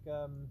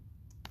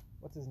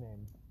what's his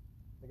name?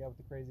 The guy with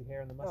the crazy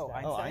hair and the Oh,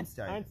 mustache. Oh,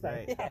 Einstein.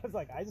 Einstein. Right. I was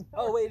like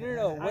Eisenhower. Oh wait,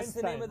 no. What's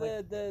the name Einstein,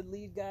 of the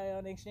lead guy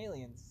on Ancient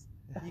Aliens?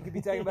 You could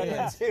be talking about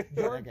Yeah. him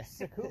too. George Okay.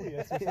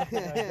 Secoulius or something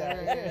like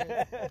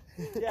that.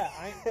 Yeah,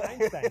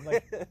 Einstein.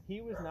 Like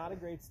he was not a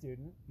great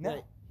student.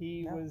 No.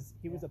 He No. was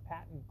a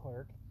patent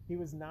clerk. He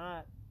was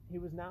not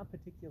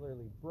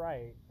particularly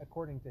bright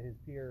according to his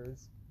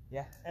peers.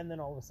 Yeah. And then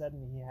all of a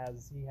sudden he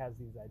has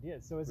these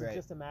ideas. So is Right. it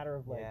just a matter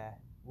of like Yeah.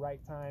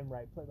 right time,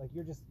 right place? Like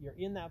you're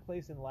in that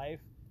place in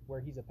life where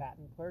he's a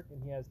patent clerk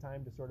and he has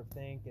time to sort of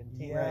think and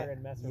tinker Yeah.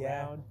 and mess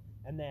Yeah. around,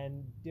 and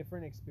then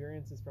different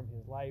experiences from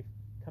his life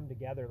come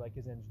together, like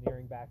his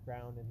engineering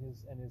background and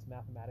his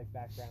mathematics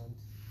background,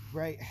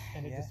 Right.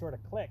 and it Yeah. just sort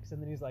of clicks, and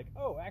then he's like,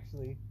 oh,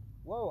 actually,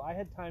 whoa, I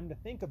had time to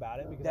think about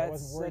it because I That's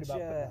wasn't worried such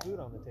about a- putting food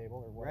on the table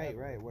or whatever.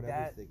 Right. Whatever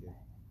That- you're thinking.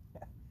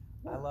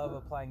 I love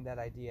applying that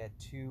idea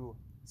to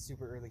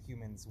super early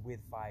humans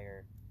with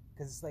fire,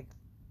 because it's like,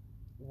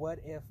 what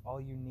if all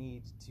you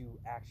need to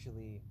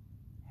actually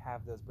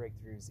have those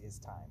breakthroughs is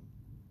time?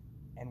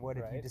 And what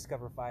if you Right.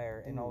 discover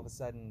fire and all of a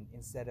sudden,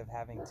 instead of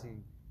having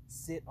to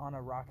sit on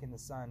a rock in the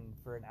sun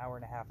for an hour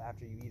and a half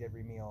after you eat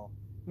every meal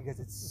because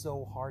it's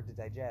so hard to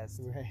digest,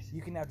 Right.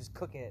 you can now just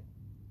cook it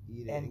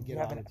Eat it and get you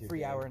have on a with your free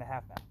day. hour and a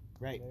half now.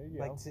 Right. There you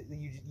Like go.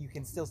 you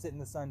can still sit in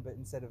the sun, but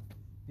instead of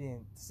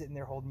being sitting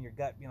there holding your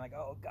gut, being like,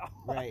 oh god,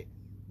 Right.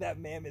 that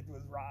mammoth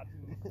was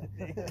rotten.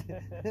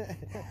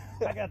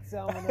 I got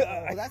salmonella.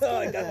 Well, that's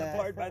I good, got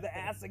apart by the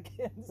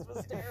Assakins. It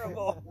was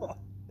terrible.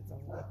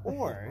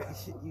 Or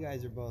you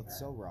guys are both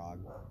so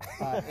wrong.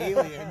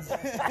 Aliens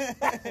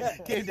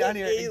came down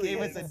here and gave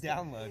us a Aliens.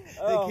 download.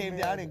 Oh, They came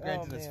man. down and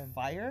granted Oh, us man.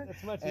 fire.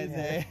 That's much And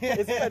easier. they,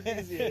 It's much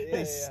easier. Yeah, they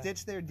yeah.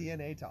 stitched their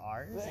DNA to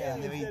ours, Yeah,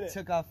 and they then did we it.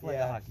 took off like a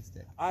Yeah. hockey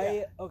stick.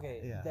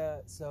 Okay. Yeah.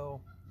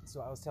 So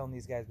I was telling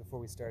these guys before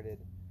we started,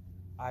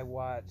 I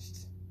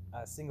watched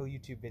a single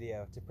YouTube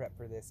video to prep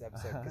for this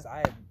episode because I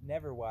have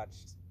never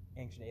watched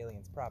Ancient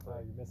Aliens proper.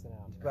 Oh, you're missing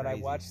out. But I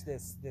Crazy. watched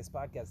this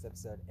podcast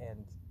episode,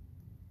 and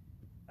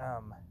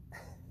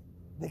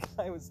the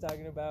guy was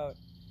talking about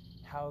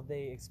how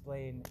they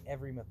explain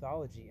every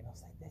mythology, and I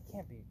was like,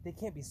 they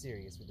can't be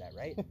serious with that,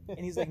 right? And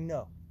he's like,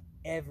 no,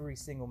 every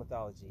single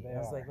mythology. They And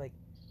I was are. like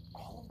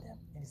all of them.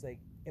 And he's like,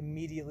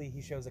 immediately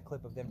he shows a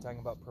clip of them talking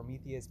about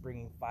Prometheus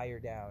bringing fire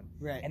down,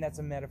 Right. and that's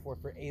a metaphor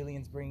for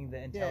aliens bringing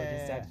the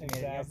intelligence down to humanity.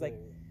 Exactly. I was like,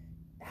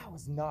 that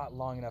was not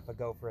long enough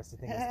ago for us to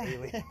think it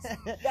was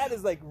aliens. That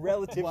is like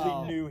relatively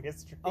Well, new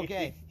history.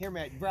 Okay, here,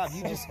 Matt, Rob,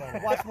 you just funny.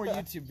 watch more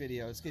YouTube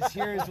videos, because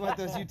here's what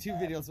those YouTube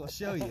videos will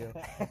show you: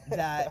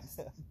 that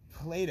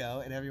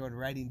Plato and everyone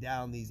writing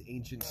down these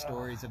ancient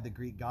stories of the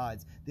Greek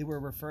gods, they were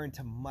referring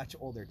to much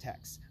older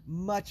texts,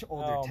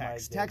 Oh, my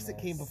texts that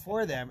came goodness.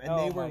 before them, and Oh,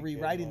 they were my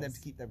rewriting them goodness.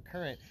 to keep them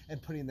current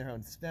and putting their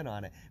own spin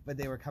on it. But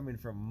they were coming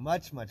from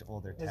much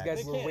older Those texts. guys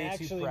They were can't way too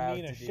actually proud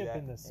mean a to do ship that.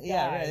 in the sky.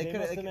 Yeah, right, they They coulda-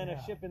 must they have meant a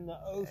coulda- ship in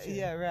the ocean.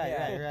 Yeah, right,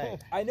 Yeah.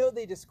 right. I know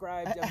they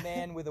described a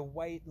man with a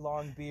white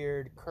long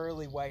beard,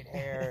 curly white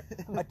hair,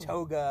 a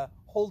toga,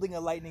 holding a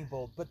lightning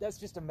bolt, but that's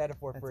just a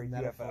metaphor That's for a a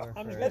metaphor UFO.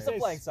 I'm for- just That's gonna a say,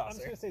 flying I'm saucer.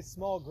 just gonna say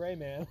small gray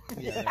man.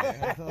 Yeah,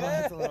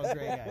 that's a little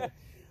gray guy.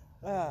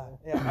 Yeah,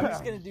 I'm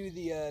just gonna do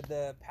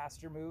the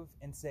pastor move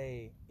and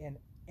say in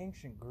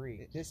ancient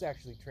Greek, this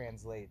actually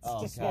translates Oh,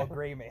 to God. small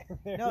gray man.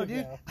 There No, you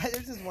dude, go.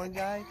 there's this one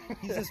guy,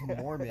 he's this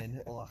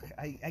Mormon. Ugh,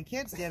 I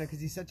can't stand him because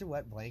he's such a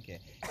wet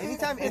blanket.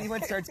 Anytime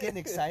anyone starts getting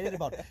excited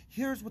about,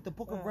 here's what the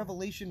book of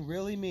Revelation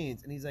really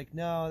means, and he's like,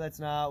 no, that's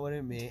not what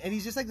it means. And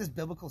he's just like this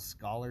biblical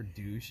scholar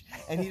douche,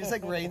 and he just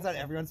like rains on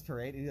everyone's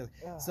parade. And he's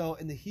like, so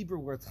in the Hebrew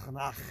word,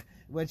 chanach,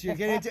 what you're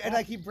getting into, and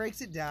like he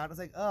breaks it down. I was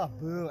like, oh,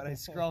 boo, and I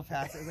scroll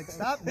past it. I was like,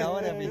 stop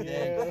knowing everything.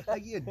 Yeah.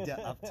 Like, you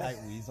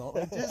uptight weasel.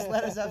 Like, just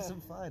let us have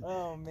some fun.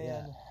 Oh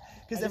man.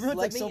 Because I just everyone's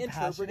let like me so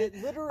interpret passionate.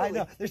 it literally. I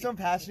know they're so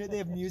passionate. They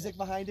have music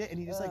behind it, and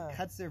he just like Uh.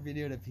 cuts their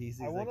video to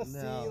pieces. I want to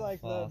like, no, see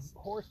like false. the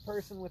horse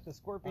person with the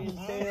scorpion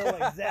tail,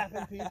 like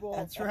zapping people.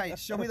 That's right.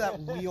 Show me that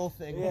wheel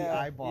thing with the Yeah,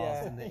 eyeballs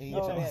yeah. and the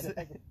Oh, angels.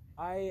 man.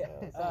 I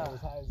Sound as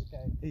high as a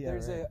kite. Yeah,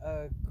 there's right.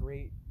 a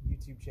great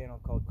YouTube channel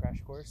called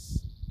Crash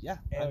Course, Yeah.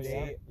 and Oh,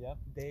 yeah. Yep.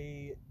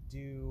 they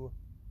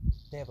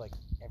have like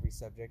every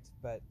subject,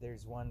 but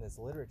there's one that's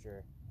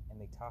literature, and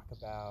they talk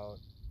about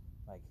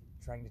like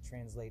trying to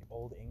translate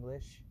Old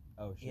English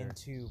Oh, sure.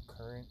 into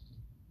current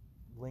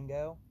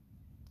lingo,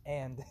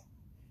 and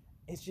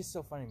it's just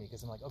so funny to me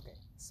because I'm like, okay,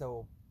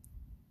 so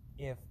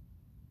if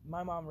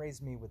my mom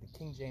raised me with the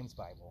King James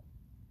Bible,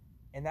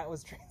 and that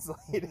was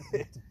translated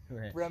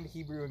Right. from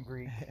Hebrew and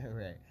Greek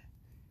Right.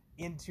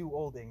 into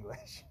Old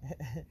English.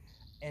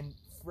 And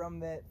from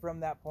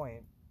that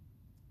point,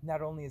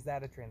 not only is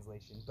that a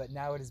translation, but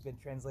now it has been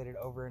translated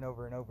over and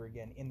over and over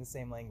again in the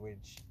same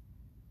language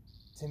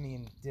to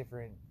mean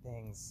different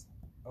things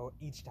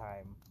each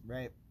time.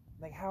 Right.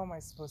 Like, how am I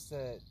supposed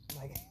to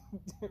like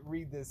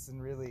read this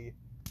and really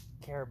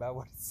care about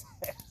what it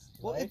says?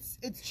 Well, Right?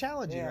 it's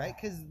challenging, Yeah. right?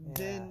 Because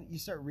then you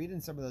start reading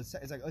some of those.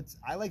 It's like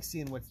I like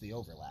seeing what's the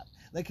overlap,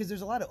 like because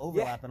there's a lot of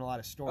overlap in a lot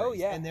of stories. Oh,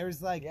 yeah. And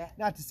there's like Yeah.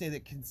 not to say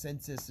that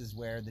consensus is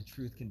where the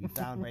truth can be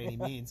found by any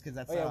means, because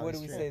that's Oh yeah, not what do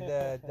always we true.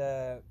 say?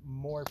 The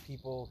more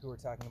people who are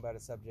talking about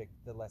a subject,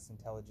 the less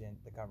intelligent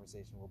the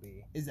conversation will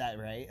be. Is that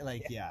right?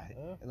 Like yeah,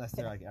 Huh? unless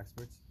they're like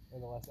experts. Or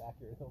the less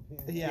accurate they'll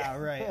be. Yeah,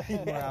 right.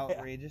 More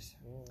outrageous.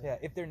 Yeah,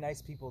 if they're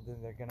nice people,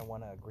 then they're gonna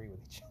want to agree with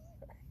each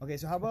other. Okay,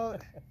 so how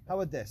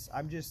about this?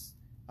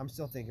 I'm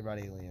still thinking about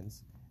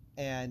aliens,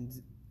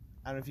 and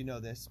I don't know if you know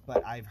this,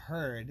 but I've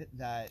heard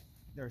that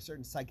there are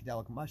certain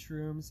psychedelic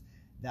mushrooms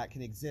that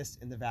can exist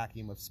in the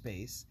vacuum of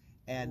space,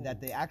 and that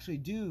they actually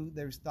do.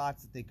 There's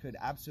thoughts that they could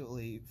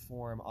absolutely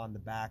form on the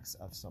backs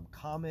of some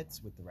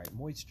comets with the right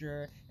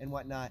moisture and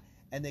whatnot,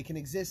 and they can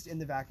exist in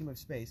the vacuum of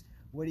space.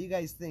 What do you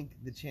guys think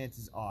the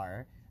chances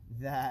are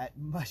that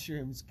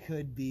mushrooms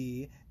could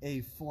be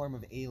a form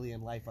of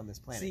alien life on this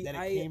planet? See, that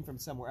it came from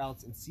somewhere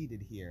else and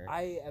seeded here?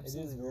 I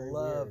absolutely very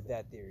love weird.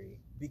 that theory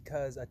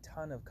because a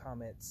ton of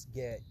comets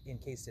get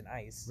encased in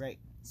ice. Right.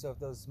 So if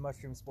those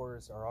mushroom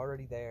spores are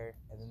already there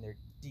and then they're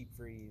deep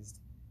freezed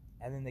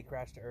and then they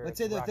crash to Earth, Let's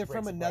say that rock they're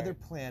from breaks another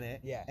apart.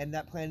 planet, Yeah. and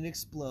that planet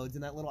explodes,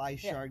 and that little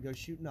ice Yeah. shard goes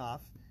shooting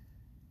off.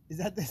 Is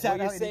that What how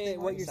you're anything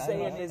saying, what works? you're I don't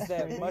saying know. is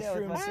that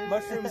Yeah,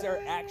 mushrooms are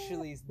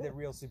actually the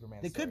real Superman.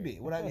 They could story. be.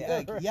 What I Yeah.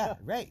 like, yeah,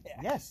 right,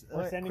 Yeah. yes.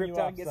 We're sending you Krypton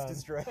off, gets son.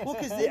 destroyed. Well,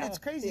 because then Yeah. it's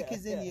crazy. Yeah,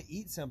 Because then yeah. you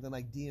eat something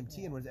like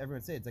DMT, and what does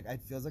everyone say? It's like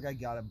it feels like I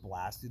got a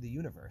blast through the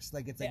universe.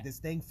 Like it's like Yeah. this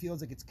thing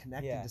feels like it's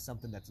connected Yeah. to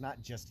something that's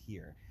not just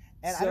here.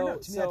 And I don't know.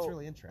 To me, that's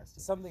really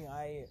interesting. Something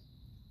I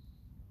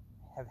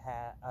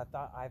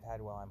thought I've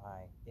had while I'm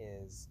high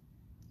is,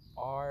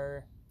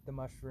 are the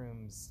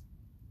mushrooms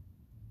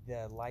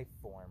the life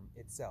form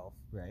itself,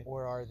 Right.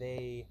 or are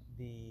they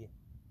the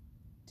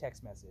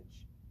text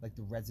message? Like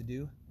the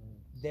residue.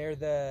 They got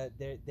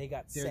They're the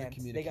sent. They got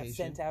communication.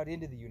 sent out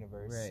into the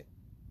universe, Right.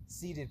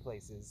 seeded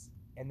places,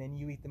 and then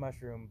you eat the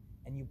mushroom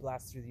and you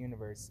blast through the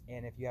universe.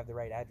 And if you have the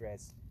right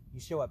address, you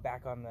show up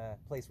back on the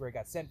place where it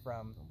got sent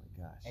from, Oh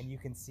my gosh. and you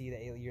can see the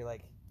alien. You're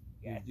like,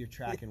 You're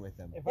tracking with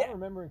them. If Yeah. I'm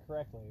remembering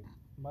correctly,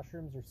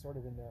 mushrooms are sort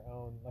of in their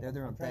own. Like, They're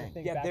their I'm own trying to thing.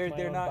 think yeah, back to my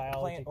they're own not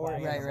biology plant or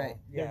class. Right, animal. right.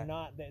 They're Yeah.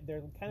 not.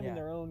 They're kind of Yeah. in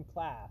their own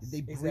class.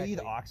 They breathe Exactly.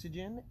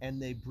 oxygen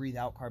and they breathe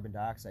out carbon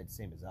dioxide,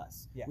 same as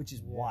us, Yeah. which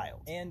is Yeah.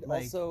 wild. And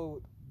Like-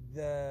 also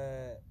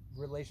the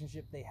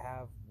relationship they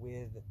have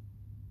with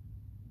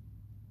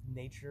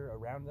nature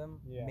around them,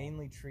 Yeah.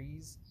 mainly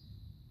trees.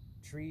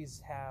 Trees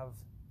have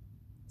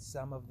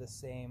some of the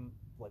same,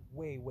 like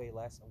way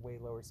less, a way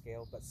lower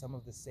scale, but some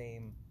of the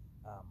same,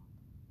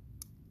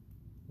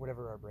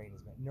 whatever our brain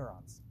is meant,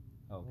 neurons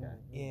Okay.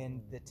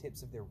 in the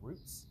tips of their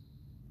roots.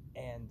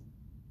 And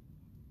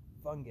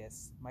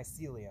fungus,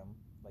 mycelium,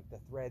 like the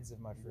threads of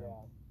mushroom,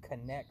 Yeah.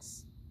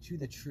 connects To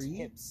the tree,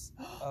 tips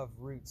of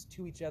roots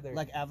to each other,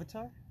 like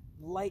Avatar.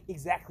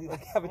 exactly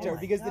like Avatar,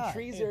 my because God. the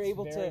trees are It's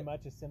able very to.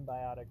 much a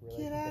symbiotic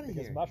relationship outta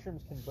because here.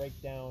 mushrooms can break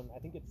down. I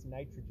think it's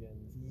nitrogen,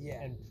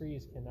 Yeah. and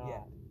trees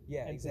cannot.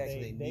 Yeah, And so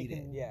exactly. They need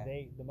it. Yeah.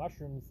 The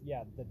mushrooms.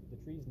 Yeah, the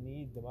trees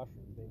need the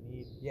mushrooms. They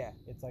need. Yeah,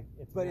 It's like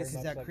it's. but very it's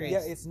much that like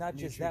creates- yeah, it's not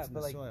just nutrients that, in but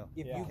the like soil.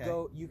 if Yeah. you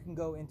Okay. you can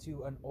go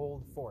into an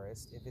old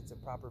forest if it's a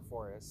proper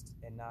forest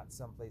and not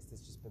someplace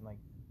that's just been like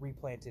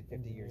replanted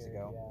 50 years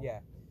ago. Engineered, Yeah,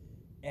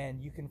 and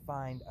you can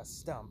find a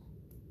stump,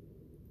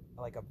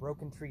 like a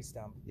broken tree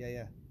stump,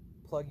 Yeah.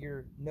 plug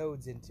your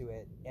nodes into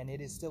it, and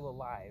it is still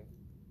alive.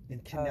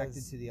 And connected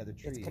because to the other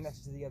trees. It's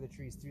connected to the other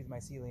trees through the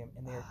mycelium,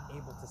 and they're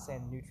able to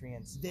send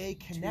nutrients They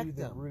to connect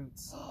the them.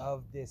 roots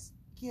of this.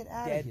 Get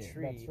out dead of here.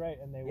 tree. That's right,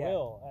 and they Yeah.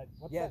 will.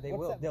 They what's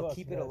will. that They'll book?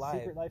 keep it The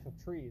alive. Secret Life of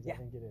Trees, Yeah. I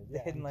think it is. The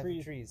Yeah, hidden and life trees,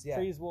 of trees. Yeah,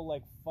 Trees will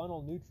like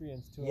funnel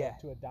nutrients to Yeah.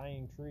 a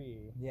dying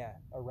tree yeah.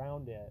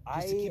 around it.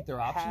 Just to I keep their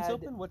options had-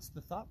 open. What's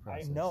the thought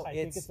process? No, I think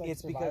it's- it's like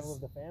it's survival because-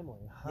 of the family.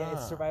 Yeah,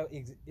 it's Huh. survival.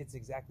 It's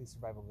exactly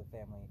survival of the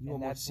family, You and want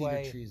more that's cedar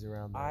why trees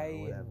around there, or I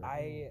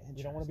whatever.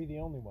 You don't want to be the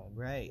only one.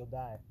 Right. You'll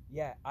die.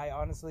 yeah. I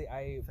honestly broke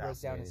down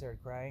Fascinating. and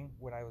started crying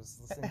when I was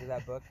listening to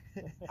that book.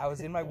 I was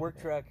in my work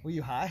truck Were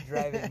you high?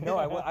 driving. No,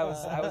 I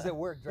was at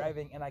work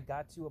driving, and I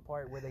got to a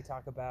part where they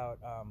talk about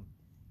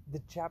the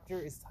chapter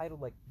is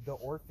titled like The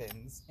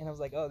Orphans, and I was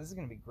like, oh, this is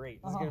gonna be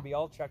great. This is gonna be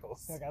all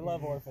chuckles. Like, I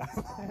love orphans.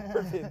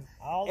 Orphans.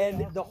 All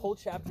And the whole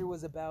chapter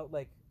was about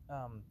like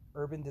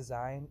urban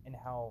design and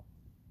how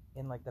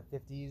in like the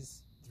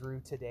 50s through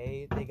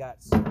today they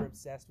got super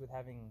obsessed with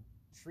having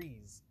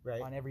trees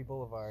Right. on every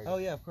boulevard. Oh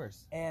yeah, of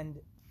course.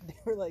 And they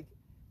were like,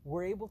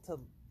 we're able to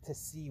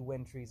see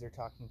when trees are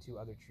talking to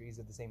other trees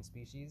of the same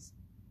species,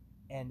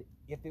 and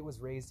if it was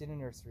raised in a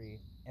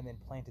nursery and then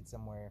planted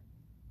somewhere,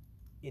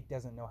 it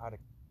doesn't know how to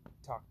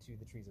talk to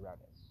the trees around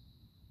it.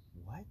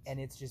 What? and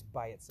it's just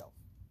by itself.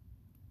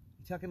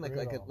 You talking like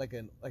Brutal.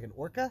 an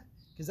orca?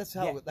 Because that's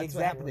how Yeah, that's exactly,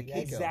 what happened to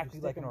Keiko. exactly.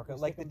 like an orca.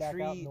 Like the back out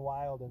in tree- the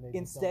wild, and they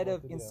Instead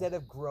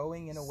of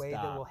growing in a way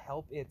that Stop. will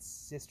help its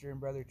sister and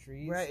brother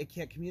trees, Right, it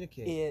can't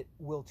communicate. it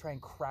will try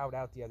and crowd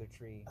out the other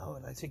tree Oh,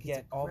 and I to think get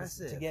it's all the,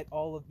 aggressive. to get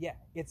all of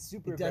it's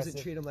super It doesn't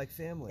aggressive. treat them like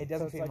family. It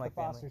doesn't so it's treat like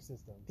them like the foster family.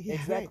 system. Yeah,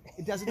 Exactly. right.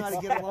 It doesn't know how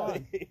to get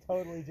along.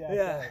 Totally jacked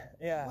Yeah, up.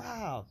 yeah.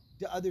 Wow.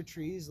 Do other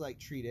trees like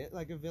treat it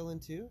like a villain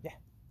too? Yeah.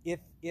 If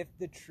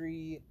the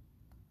tree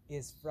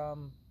is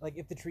from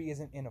if the tree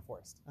isn't in a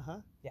forest, Uh huh.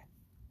 Yeah.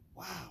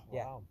 Wow.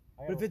 Yeah. Wow.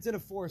 But if it's in a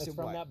forest, That's it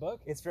from what? that book.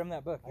 it's from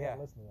that book. I Yeah,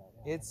 gotta listen to that.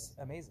 Yeah, it's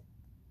amazing.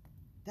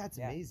 That's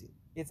Yeah. amazing.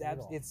 It's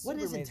Brutal. it's What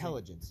super is amazing.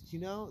 intelligence? You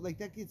know, like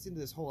that gets into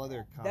this whole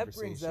other conversation. That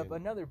brings up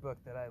another book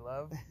that I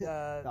love.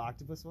 The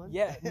octopus one.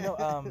 Yeah, no,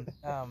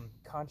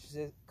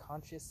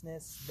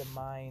 consciousness, the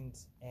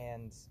mind,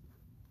 and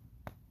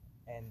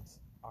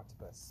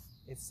octopus.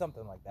 It's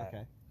something like that.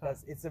 Okay.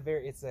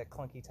 It's a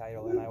clunky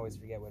title, and I always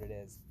forget what it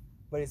is.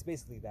 But it's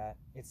basically that.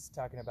 It's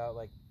talking about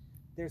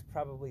there's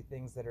probably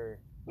things that are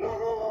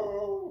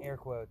air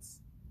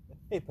quotes.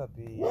 Hey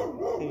puppy. Hey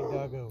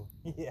doggo.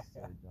 Yeah.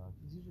 Sorry, dog.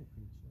 He's usually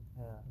pretty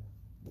chill.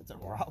 Yeah. It's a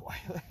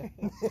Rottweiler.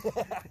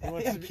 wants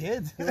They to have be-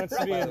 kids. he wants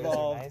to be Rottweilers are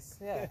involved. nice.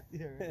 Yeah. Yeah,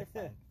 They're right.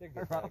 fun. They're Are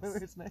good dogs.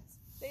 Rottweilers nice?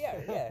 They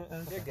are, yeah.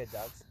 They're good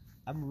dogs.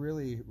 I'm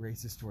really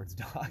racist towards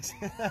dogs.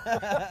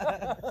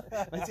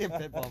 I see a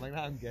pit bull, I'm like, no,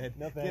 I'm good.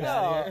 No Get thanks.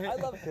 out of No, here. I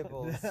love pit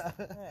bulls. Yeah.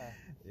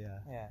 Yeah.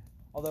 Yeah.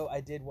 Although I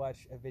did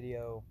watch a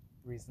video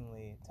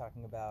recently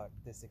talking about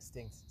this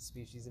extinct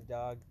species of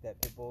dog that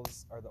pit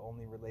bulls are the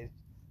only related.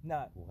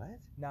 Not What?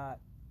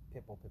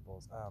 pit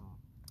bulls.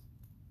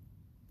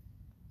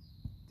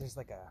 There's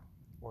a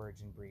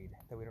origin breed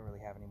that we don't really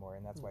have anymore,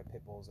 and that's why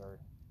pit bulls are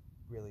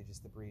really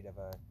just the breed of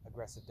a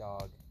aggressive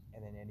dog,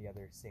 and then any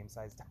other same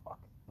size dog.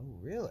 Oh,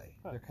 really?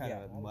 Huh. They're kind Yeah.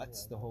 of I didn't mutts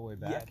realize the that. whole way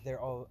back? Yeah, they're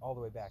all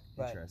the way back.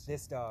 But Interesting.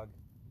 this dog,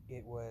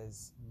 it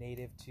was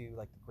native to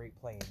the Great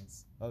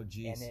Plains. Oh,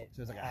 geez. And it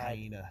So it's like a had-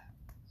 hyena.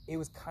 It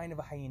was kind of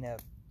a hyena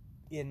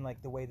in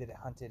the way that it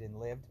hunted and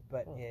lived,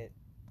 but Huh. it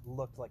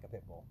looked like a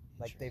pit bull.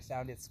 They Interesting.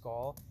 found its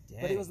skull,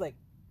 Dang. but it was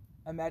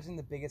imagine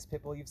the biggest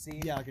pit bull you've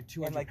seen. Yeah, like a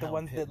 200 and the pound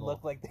ones pit that bull.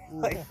 look like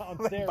On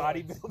steroids.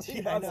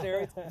 bodybuilding Yeah, I on know.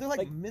 steroids. They're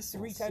like missiles.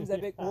 3 times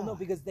that big. Well, no, Ah.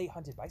 because they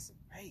hunted bison.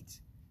 Right.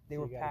 They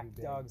So were you gotta be pack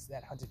big. dogs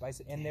that hunted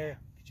bison, and Damn,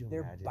 could you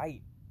their imagine?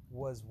 bite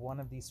was one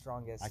of the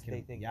strongest I can-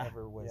 they think yeah.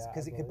 ever was, Yeah,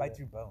 because I it could believe bite it.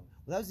 through bone.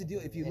 Well, that was the deal.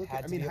 If you It look had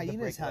at, to be able to hyenas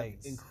break have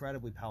legs.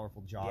 incredibly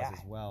powerful jaws Yeah,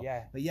 as well.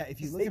 yeah. But yeah, if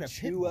you look They at a pit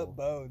chew bull, up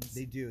bones.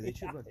 they do. They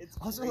chew Yeah, bones. it's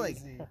Also,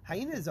 crazy.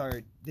 hyenas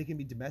they can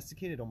be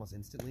domesticated almost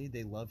instantly.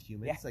 They love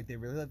humans. Yeah. Like they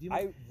really love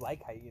humans. I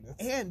like hyenas.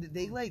 And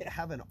they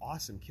have an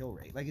awesome kill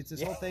rate. Like it's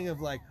this whole Yeah. thing of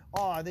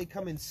they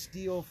come and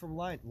steal from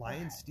lions.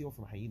 Lions steal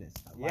from hyenas.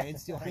 Yeah.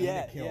 Lions steal hyena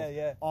Yeah, kills yeah,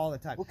 yeah. all the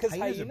time. Well, 'cause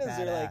hyenas hyenas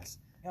are badass.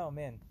 Oh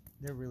man,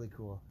 They're really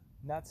cool.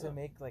 not to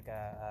make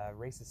a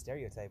racist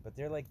stereotype, but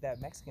they're like that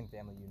Mexican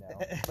family,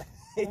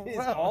 It is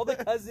all the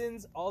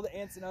cousins, all the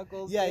aunts and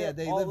uncles. Yeah, they're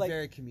they all live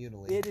very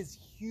communally. It is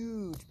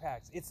huge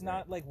packs. It's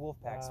not like wolf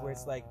packs where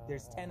it's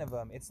there's 10 of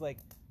them. It's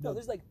No.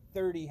 there's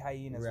 30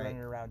 hyenas Right. running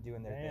around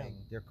doing their Damn.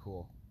 thing. They're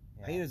cool.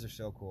 Yeah. Hyenas are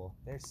so cool.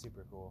 They're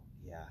super cool.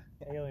 Yeah.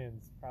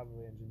 Aliens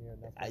probably engineered.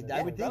 That's I, why I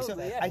they're would so think so.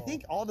 probably, yeah. I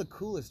think all the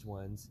coolest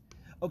ones.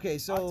 Okay,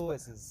 so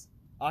Octopuses.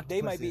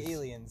 They might be octopuses.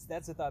 aliens.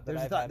 That's a thought that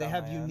There's a I've thought had they on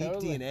have my own. unique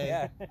Totally. DNA.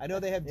 Yeah. I know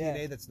they have Yeah.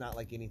 DNA that's not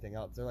like anything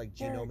else. They're like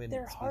Their, genome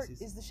their heart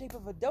species. is the shape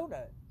of a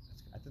donut.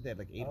 I thought they had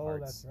like 8 Oh,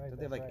 hearts. that's right, I thought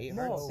they have that's like right. 8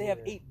 No, hearts. they have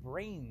weird. 8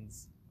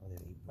 brains. Oh, they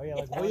have 8 Oh yeah,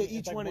 brains. like Oh one- yeah, it's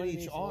each like one in in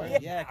each arm.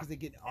 leg. Yeah, because they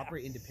can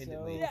operate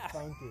independently. So Yeah.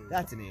 funky.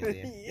 That's an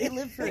alien. They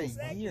live for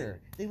Exactly. a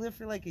year. They live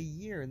for like a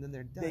year and then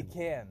they're done. They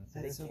can.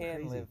 That's They so can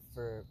crazy. live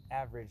for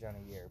average on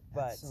a year,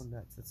 but That's so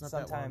nuts. That's not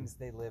sometimes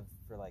they live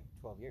for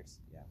 12 years.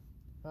 Yeah.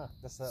 Huh.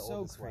 That's the So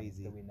oldest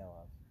crazy. one that we know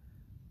of.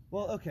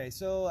 Well, okay,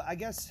 so I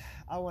guess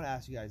I want to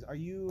ask you guys: are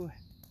you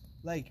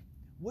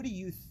what do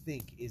you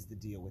think is the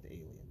deal with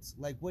aliens?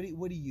 What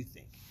do you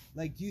think?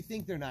 Do you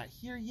think they're not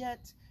here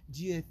yet?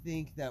 Do you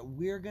think that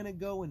we're gonna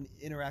go and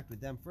interact with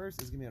them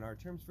first? It's gonna be on our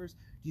terms first.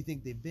 Do you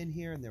think they've been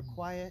here and they're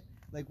quiet?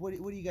 What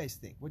do you guys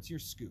think? What's your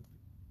scoop?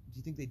 Do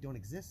you think they don't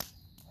exist?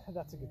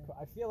 That's a good.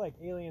 I feel like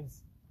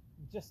aliens,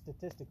 just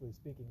statistically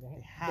speaking,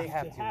 they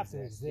have to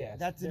to exist. yeah.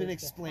 That's been There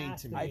explained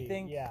has to me. I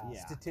think Yeah.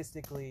 Yeah.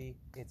 statistically,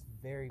 it's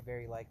very,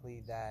 very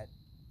likely that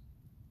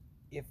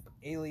if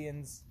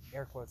aliens,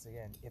 air quotes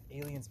again, if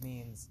aliens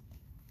means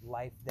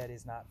life that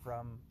is not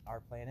from our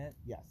planet,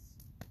 Yes.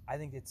 I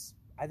think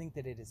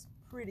that it is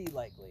pretty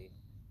likely,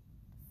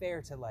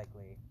 fair to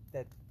likely,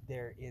 that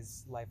there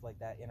is life like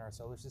that in our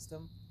solar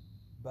system.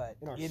 But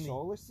In our the-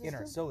 solar system? in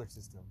our solar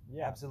system,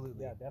 Yeah,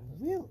 absolutely. Yeah, definitely.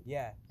 Really?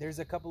 Yeah, there's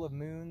a couple of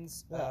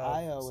moons. Io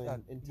uh,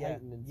 and yeah,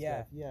 Titan and yeah,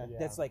 stuff. Yeah. Yeah.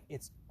 That's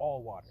it's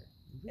all water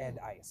and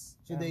Really? ice.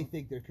 So they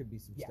think there could be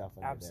some yeah, stuff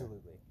under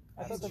absolutely.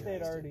 I thought that they'd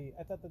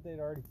Interesting.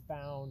 already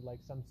found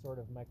some sort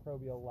of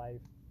microbial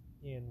life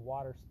in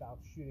water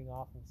spouts shooting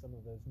off of some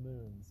of those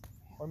moons.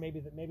 Or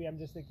maybe I'm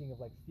just thinking of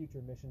like future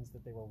missions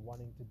that they were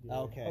wanting to do.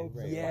 Okay, hopes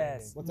right. of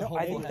Yes. finding. What's a No, hope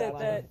I for think that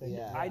that, line?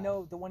 Yeah. I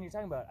know the one you're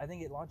talking about. I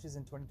think it launches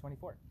in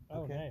 2024 Oh,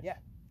 Okay. nice. Yeah.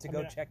 to I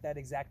go mean, check that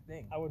exact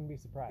thing. I wouldn't be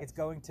surprised. It's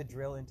going to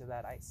drill into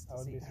that ice. I To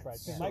wouldn't see. be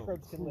surprised. So Because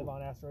microbes can live cool.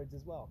 on asteroids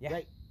as well. Yeah.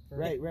 Right. For-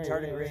 Right.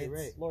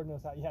 Tardigrades. Lord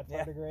knows how. Yeah,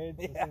 Yeah. tardigrades.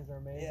 Those Yeah. things are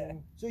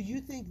amazing. So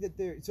you think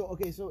that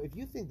so if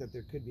you think that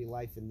there could be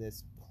life in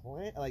this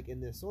planet, like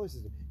in the solar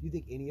system, do you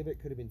think any of it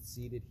could have been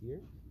seeded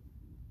here?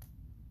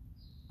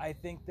 I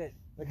think that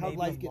Like how'd maybe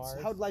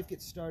life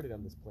get started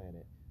on this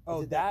planet?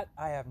 Oh, it that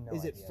I have no Is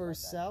idea. it about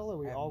first that. cell? Are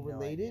we I have all no idea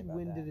related? about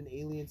When that. did an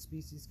alien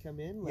species come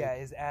in? Like, Yeah,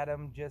 is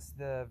Adam just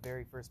the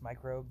very first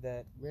microbe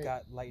that Right.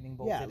 got lightning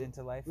bolted Yeah,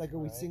 into life? like are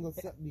we Right. single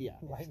cell? Yeah.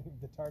 Lightning,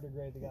 the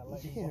tardigrade that got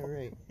lightning Yeah, bolt.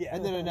 right. Yeah.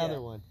 And then another Yeah.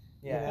 one.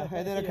 Yeah. You know,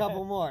 and then a Yeah.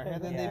 couple more,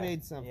 and then Yeah. they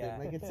made something. Yeah.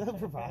 Like it's so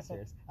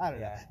preposterous. I don't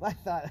Yeah. know. I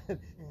thought.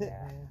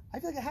 Yeah. I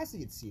feel like it has to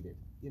get seeded.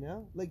 You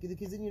know, like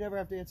because then you never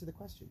have to answer the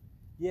question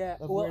Yeah.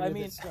 of Well, where I did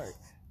mean, it start.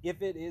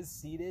 if it is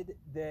seeded,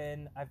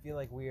 then I feel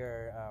like we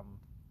are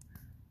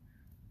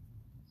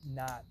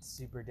not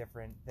super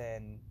different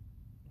than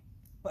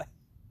like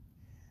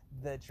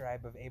the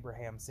tribe of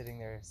Abraham sitting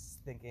there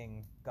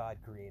thinking God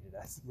created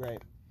us.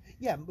 Right.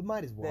 Yeah, but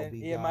might as well Then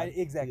be. it God. might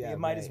exactly. Yeah, it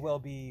might as right. well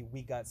be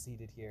we got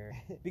seeded here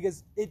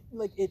because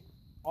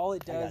all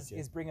it I does gotcha.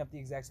 is bring up the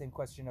exact same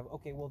question of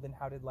okay, well then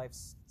how did life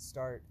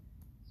start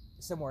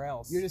somewhere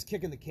else? You're just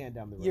kicking the can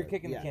down the road. You're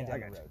kicking Yeah, the can I down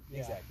the gotcha. road. Yeah.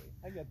 Exactly.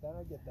 I get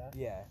that.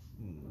 Yeah.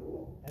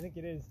 I think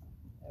it is.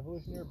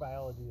 Evolutionary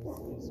biology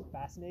is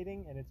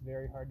fascinating, and it's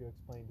very hard to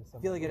explain to I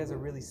someone. feel like it has a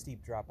really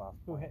steep drop off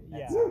Who point. ha- at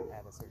yeah. some-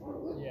 At a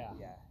certain. Yeah.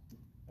 Yeah.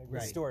 Agreed.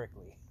 Right.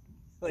 Historically. Wait,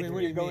 Like what when do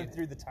you're you going mean?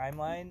 through the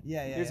timeline,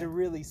 Yeah, yeah. there's yeah. a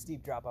really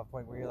steep drop off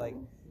point where you're like,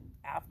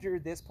 after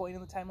this point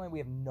in the timeline, we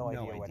have no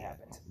idea what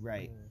happened.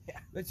 Right. Mm. Yeah.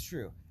 That's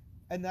true.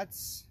 And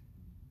that's,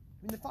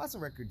 I mean, the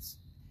fossil records,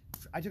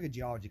 I took a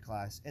geology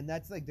class, and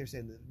that's like they're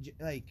saying, that,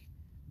 like,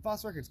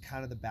 fossil records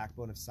kind of the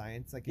backbone of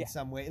science, like in Yeah.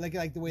 some way,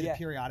 like the way Yeah. the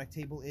periodic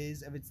table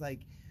is, if it's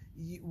like,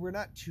 we're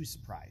not too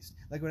surprised.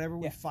 Like whenever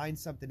we Yeah. find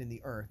something in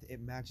the earth,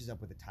 it matches up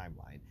with a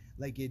timeline.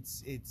 Like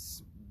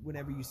it's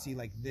whenever you see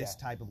like this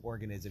Yeah. type of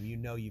organism, you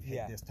know you've hit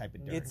Yeah. this type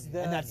of dirt. It's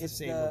the and that's the it's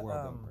same the, the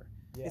world um, over.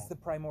 Yeah. It's the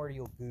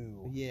primordial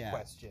goo Yeah.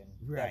 question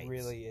Right. that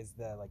really is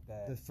the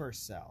The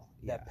first cell.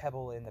 that Yeah.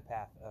 pebble in the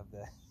path of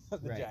the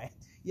Right. giant.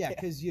 Yeah, Yeah.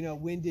 because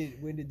when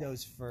did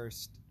those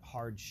first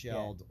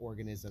hard-shelled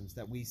organisms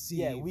that we see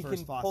Yeah, we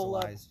first can pull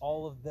up fossilized?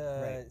 all of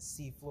the Right.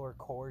 seafloor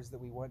cores that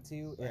we want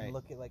to and Right.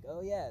 look at like,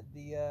 oh yeah,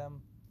 the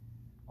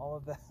all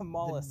of the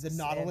mollusks, the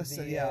nautilus,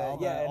 and the, yeah, all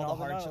the- and all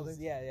the hard nautilus. shelled-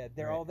 Yeah,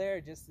 they're Right. all there,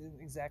 just in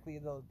exactly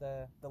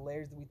the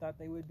layers that we thought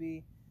they would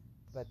be,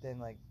 but then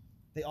like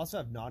They also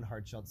have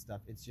non-hard-shelled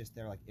stuff. It's just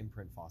they're like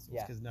imprint fossils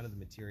Yeah. because none of the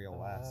material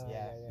lasts.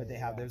 Yeah. But they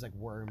have there's like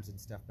worms and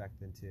stuff back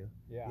then too.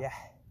 yeah,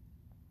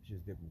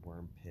 Just big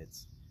worm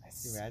pits.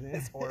 it's, You imagine?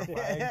 it's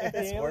horrifying. If the It's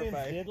aliens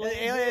horrifying. did The land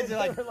aliens here, are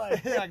like, they were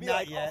like, they're like, be not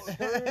like, yet. "Oh,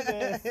 screw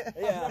this.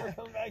 Yeah. I'll never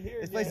come back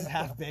here This place is again."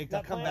 half baked.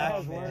 I'll That come planet back.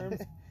 has Man.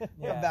 worms.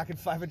 Yeah. Come back in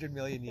 500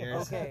 million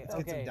years. Okay, Let's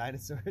get some okay.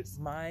 dinosaurs.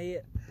 My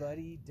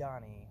buddy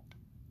Donnie,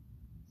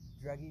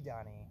 Druggy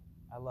Donnie,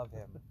 I love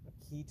him.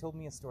 He told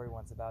me a story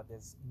once about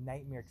this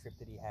nightmare trip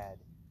that he had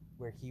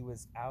where he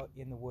was out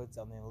in the woods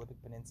on the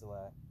Olympic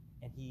Peninsula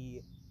and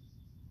he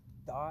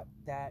thought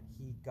that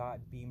he got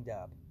beamed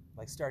up,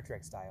 like Star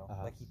Trek style.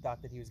 Uh-huh. Like he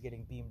thought that he was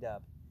getting beamed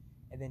up.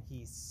 And then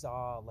he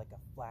saw like a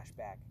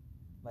flashback,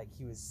 like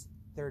he was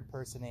third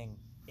personing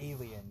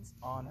aliens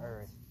on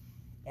Earth.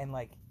 And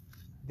like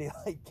they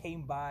like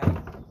came by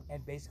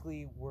and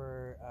basically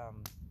were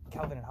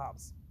Calvin and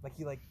Hobbes. Like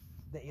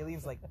the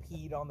aliens like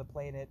peed on the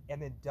planet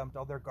and then dumped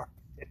all their garbage.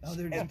 Oh,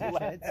 they're and just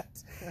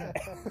left.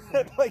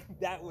 And, like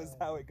that was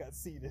how it got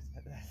seeded.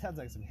 That sounds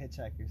like some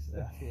hitchhiker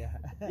stuff. Yeah.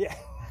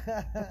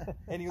 Yeah.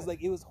 And he was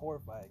like, it was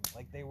horrifying.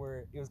 Like it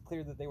was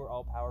clear that they were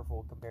all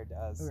powerful compared to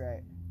us.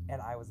 Right.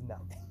 And I was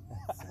nothing.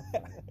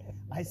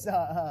 I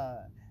saw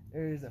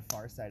there's a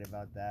Far Side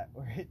about that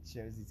where it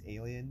shows these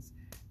aliens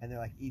and they're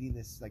like eating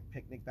this like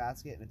picnic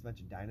basket and it's a bunch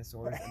of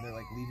dinosaurs and they're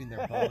like leaving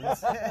their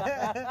bones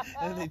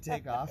and then they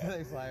take off and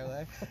they fly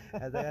away.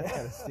 I was like, that's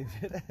kind of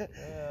stupid,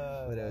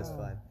 but it was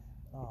fun.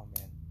 Oh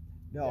man.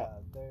 No, Yeah,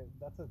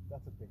 that's a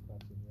big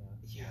question.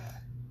 Yeah.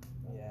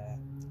 Yeah.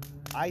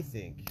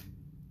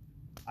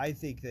 I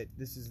think that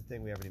this is the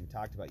thing we haven't even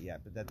talked about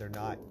yet, but that they're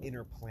not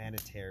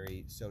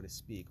interplanetary, so to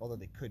speak, although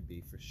they could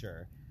be for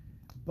sure.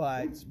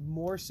 But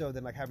more so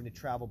than like having to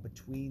travel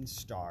between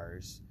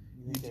stars,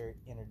 You think they're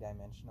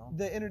interdimensional?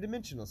 the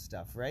interdimensional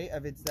stuff, right?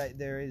 Of it's that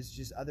there is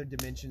just other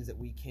dimensions that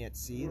we can't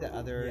see, that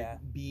other Yeah.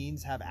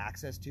 beings have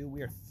access to.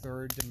 We are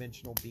third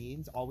dimensional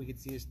beings. All we can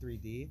see is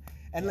 3D.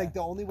 And Yeah. like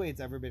the only way it's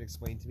ever been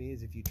explained to me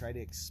is if you try to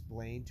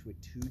explain to a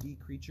 2D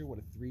creature what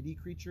a 3D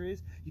creature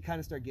is, you kind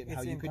of start getting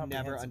how It's you could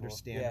never incomprehensible.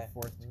 understand Yeah. a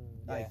fourth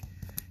Mm. like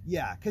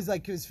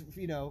because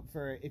you know,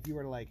 for if you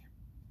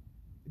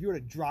were to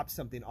drop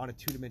something on a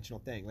two-dimensional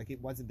thing, like it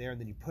wasn't there and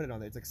then you put it on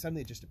there, it's like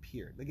suddenly it just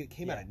appeared, like it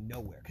came out Yeah. of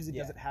nowhere because it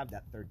Yeah. doesn't have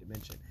that third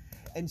dimension.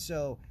 And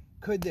so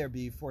could there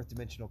be fourth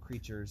dimensional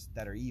creatures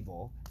that are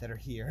evil that are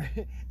here,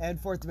 and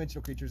fourth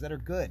dimensional creatures that are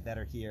good that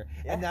are here,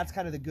 and that's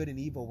kind of the good and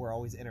evil we're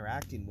always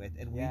interacting with,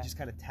 and we just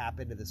kind of tap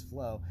into this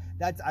flow.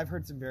 I've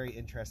heard some very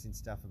interesting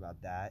stuff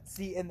about that.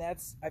 See, and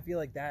I feel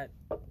like that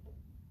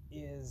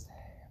is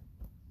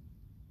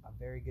a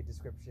very good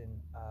description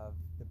of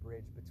the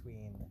bridge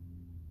between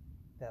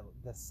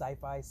the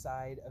sci-fi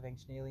side of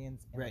Ancient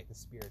Aliens and like the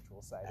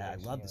spiritual side. I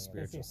of love the Ancient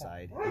spiritual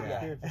side.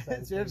 Yeah.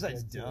 The spiritual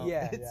side's dope.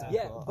 Yeah, It's so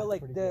yeah, cool. but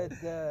like Pretty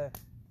the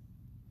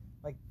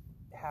like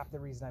half the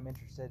reason I'm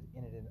interested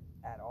in it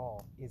at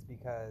all is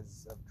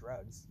because of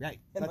drugs. Right.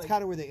 And, That's like,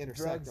 kind of where they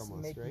intersect Drugs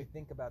almost, make you right?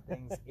 think about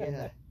things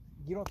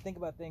you don't think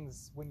about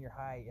things when you're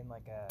high in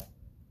like a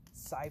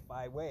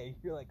sci-fi way.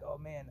 You're like, oh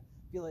man,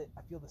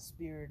 I feel the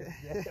spirit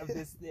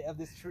of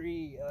this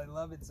tree. I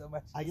love it so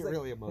much. I It's get like,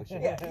 really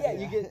emotional. yeah,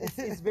 you get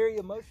it's very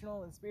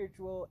emotional and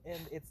spiritual, and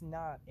it's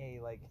not a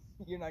like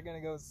you're not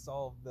gonna go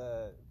solve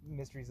the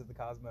mysteries of the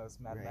cosmos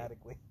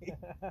mathematically.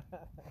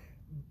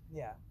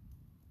 Yeah,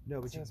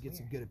 No, but So you it's can get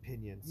some weird. good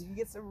opinions. you can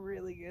get some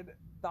really good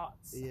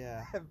thoughts.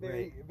 Yeah.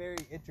 very very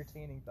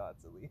entertaining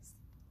thoughts at least.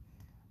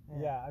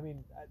 Yeah, I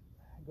mean,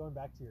 going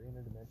back to your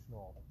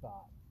interdimensional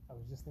thought, I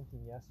was just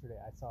thinking yesterday,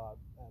 I saw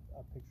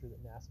a picture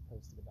that NASA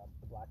posted about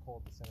the black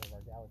hole at the center of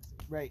our galaxy.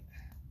 Right.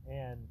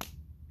 And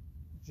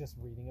just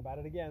reading about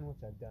it again, which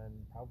I've done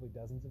probably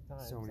dozens of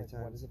times. So many like,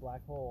 What times. is a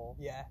black hole?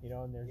 Yeah. You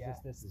know, and there's Yeah.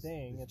 just this There's-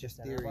 thing there's at the just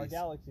center of our theories.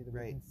 galaxy that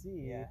Right. we can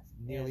see. Yeah.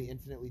 Nearly And-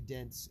 infinitely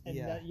dense. And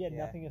yeah.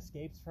 nothing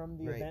escapes from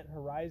the Right. event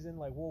horizon.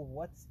 Like, well,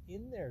 what's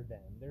in there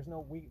then? There's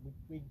no we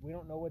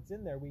don't know what's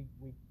in there. We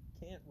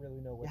can't really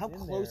know what's How in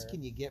close there.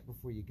 can you get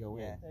before you go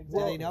Yeah. in? Do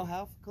Exactly. they know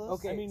how close?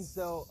 Okay. I mean,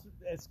 so-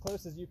 as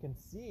close as you can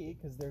see,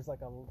 because there's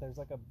like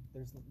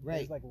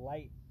Right. like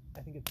light.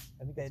 I think it's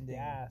Bending,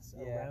 gas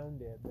yeah.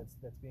 around it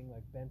that's being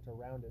like bent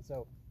around it.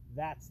 So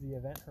that's the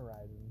event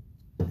horizon.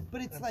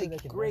 But it's I'm sure like they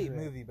can Great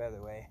measure it. movie, by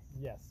the way.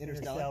 Yes,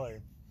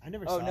 Interstellar? I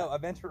never Oh saw no, it.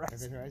 Event Horizon.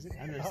 Event Horizon?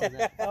 I've never seen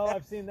that. Oh,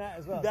 I've seen that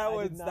as well. That I did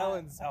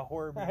one's not- a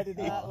horror movie. I did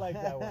not like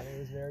that one. It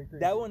was very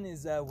creepy. That one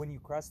is when you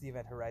cross the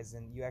event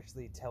horizon, you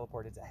actually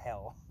teleport into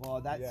hell.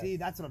 Well, Yes. see,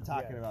 that's what I'm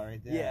talking Yes. about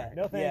right there. Yeah.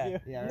 No, thank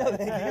you. Yeah, No, right.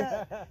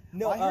 thank you.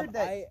 No, I heard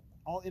that I-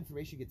 all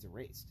information gets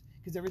erased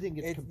because everything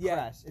gets It's- yeah,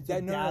 compressed. And so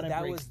that- no, no, data that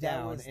breaks was- that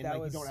down, was- and that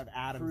like was you don't have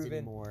atoms proven.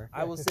 anymore.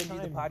 I will 'cause send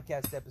you the time-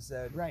 podcast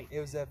episode. Right. It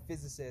was a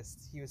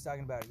physicist. He was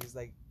talking about it. He was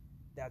like,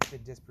 that's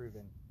been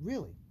disproven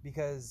Really?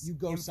 because You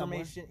go somewhere,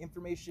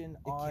 information it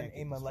on can't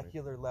get a destroyed.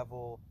 molecular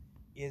level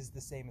is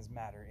the same as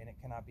matter, and it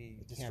cannot be It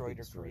can't be destroyed,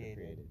 destroyed or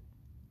created.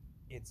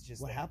 It's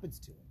just What that happens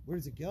to it? Where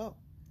does it go?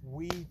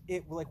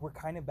 we're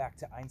kind of back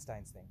to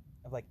Einstein's thing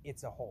of like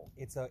it's a hole,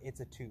 it's a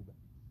tube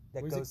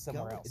that Where's goes it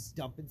somewhere going? else. It's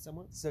dumping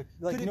somewhere. So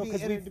like Could it no, be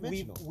because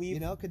interdimensional? we've You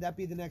know, could that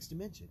be the next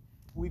dimension?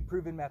 we've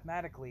proven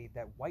mathematically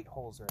that white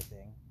holes are a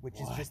thing, which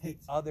is just the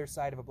What? other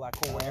side of a black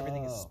hole where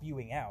everything is Oh.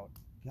 spewing out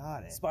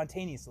Got it.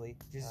 spontaneously.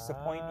 Just a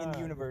point in the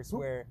Ah. universe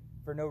where,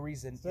 for no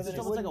reason, So It's then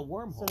almost it like a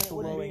wouldn't- wormhole. So then it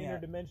wouldn't be Blowing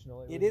out.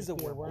 interdimensional. It would is just a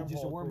be wormhole. It's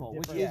just a to wormhole,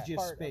 which different is just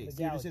part of the space.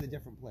 You're just in a galaxy.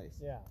 different place.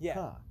 Yeah. yeah,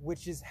 Huh.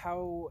 which is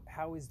how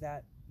is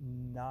that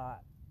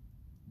not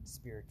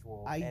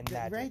spiritual and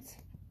magic? right?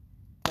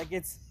 Like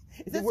it's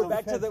Is that we're so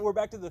back to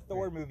because- the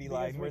Thor movie because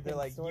line we where they're can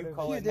like sort you of-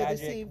 call Yeah, it they're the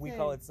magic, same we thing.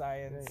 call it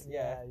science.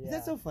 Yeah. Is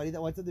that so funny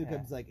that once something Yeah.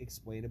 becomes like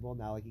explainable,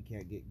 now like you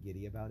can't get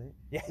giddy about it?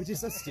 Yeah. Which is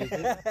so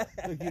stupid.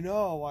 Like, you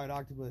know why an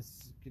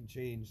octopus can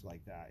change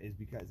like that is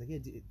because like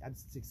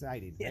it's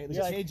exciting, Yeah, right? Like,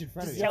 you're like, change in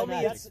front of Just you. tell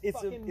me That's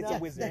it's fucking a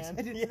nuts, wizard. man.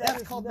 That's, Yeah, that's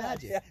that's called nuts.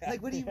 magic. Yeah.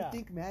 Like, what do you Yeah.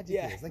 think magic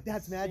Yeah. is? Like,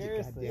 that's magic.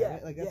 Seriously. God damn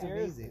it. Like, that's Yeah.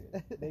 amazing.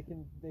 They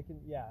can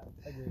yeah,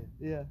 agreed.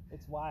 Yeah,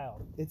 It's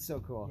wild. it's so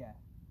cool. Yeah.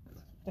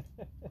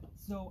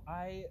 So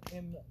I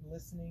am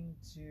listening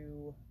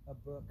to a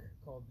book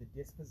called The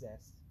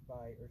Dispossessed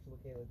by Ursula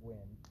K. Le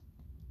Guin.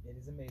 It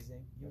is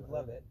amazing. You would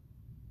love it.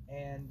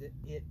 And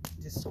it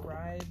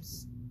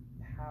describes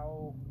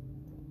how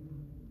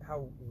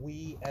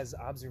we as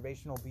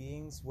observational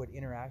beings would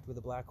interact with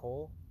a black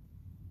hole.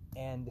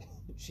 And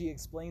she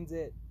explains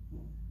it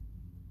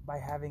by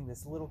having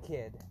this little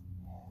kid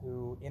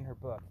who in her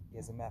book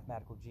is a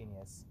mathematical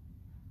genius,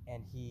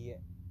 and he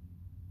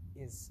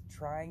is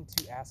trying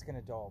to ask an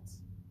adult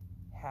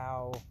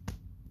how,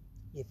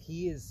 if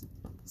he is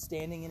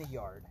standing in a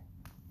yard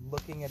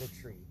looking at a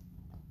tree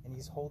and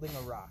he's holding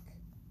a rock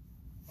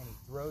and he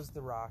throws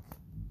the rock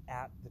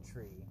at the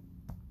tree,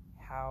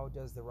 how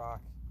does the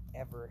rock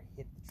ever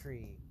hit the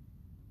tree?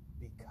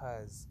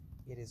 Because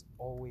it is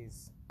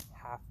always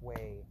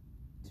halfway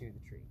to the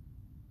tree.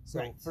 So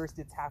Right. first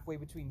it's halfway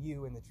between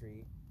you and the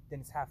tree, then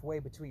it's halfway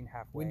between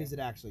halfway. When does it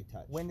actually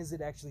touch? When does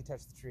it actually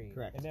touch the tree?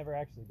 Correct. It never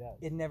actually does.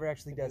 It never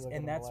actually If you does, look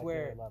and at a that's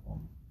where molecular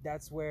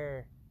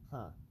level.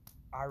 Huh.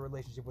 our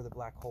relationship with a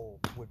black hole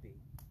would be.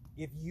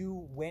 If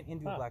you went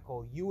into a Huh. black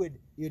hole, you would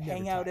You'd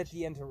hang never out at touch.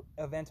 the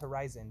event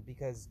horizon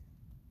because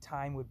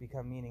time would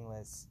become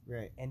meaningless,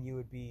 Right. and you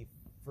would be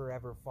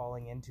forever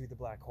falling into the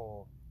black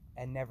hole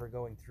and never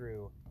going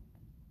through.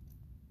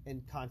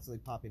 And constantly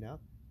popping out.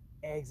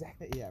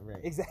 Exactly. Yeah.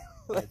 Right. Exactly.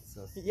 That's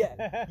so stupid.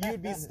 Yeah, you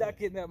would be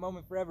stuck in that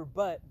moment forever.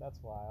 But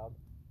That's wild.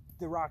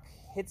 the rock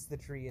hits the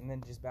tree and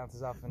then just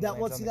bounces off and That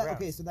lands well, on see the that. ground.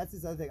 Okay, so that's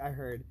this other thing I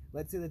heard.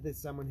 Let's say that there's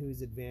someone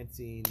who's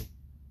advancing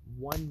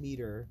 1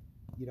 meter,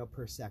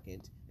 per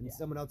second, and Yeah.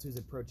 someone else who's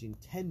approaching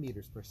 10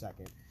 meters per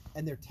second,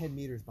 and they're 10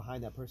 meters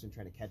behind that person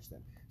trying to catch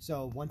them.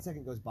 So 1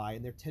 second goes by,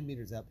 and they're 10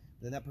 meters up,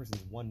 then that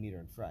person's 1 meter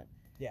in front.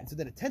 Yeah. And so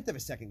then a tenth of a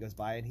second goes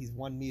by, and he's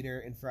 1 meter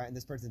in front, and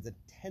this person's a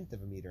tenth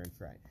of a meter in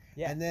front.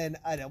 Yeah. And then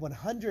a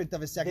 100th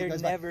of a second They're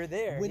goes never by.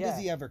 there. When yeah. does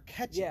he ever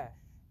catch him? Yeah.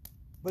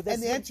 But that's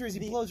And the answer is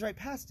he blows right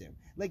past him.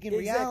 Like in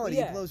Exactly, reality,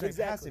 yeah, he blows right past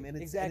exactly, him, and,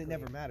 and exactly. it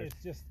never matters.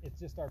 It's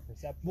just our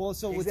perception. Well,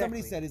 so what somebody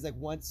Exactly. said is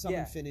like some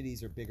Yeah.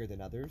 infinities are bigger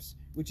than others,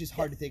 which is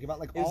hard to think about.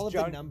 Like It was all of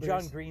John, the numbers.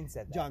 John Green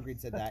said that. John Green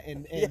said that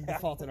in Yeah.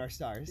 Fault in Our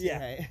Stars.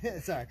 Yeah.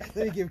 Right? Sorry,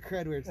 let me give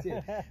cred where it's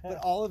due. But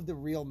all of the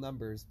real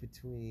numbers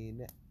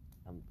between,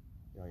 oh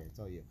yeah, it's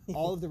all you.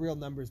 All of the real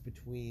numbers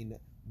between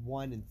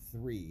 1 and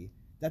 3.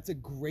 That's a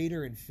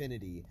greater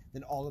infinity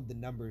than all of the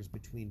numbers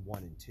between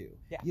 1 and 2.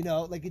 Yeah.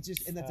 Like it's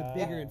just, and that's a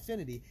bigger Oh.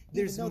 infinity.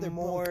 There's even though they're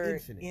more both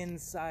infinite.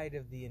 inside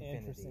of the infinity.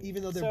 Interesting.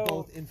 Even though they're So-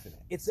 both infinite.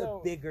 It's So-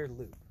 a bigger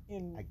loop. I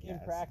in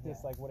guess, practice,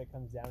 yeah. like what it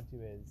comes down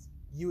to is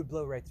You would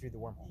blow right through the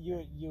wormhole.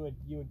 you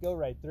would go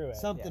right through it.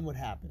 Something would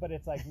happen. But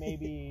it's like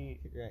maybe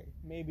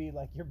right.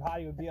 like your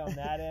body would be on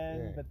that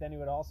end, Right. but then it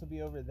would also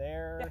be over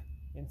there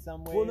in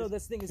some ways. Well, no,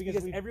 that's the thing is Because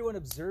because we- everyone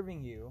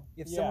observing you,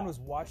 if Yeah. someone was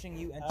watching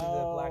you enter the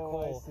black I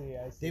hole, see.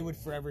 They would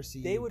forever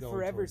see they you would going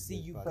forever towards see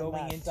the you button. From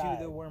going that into side.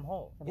 the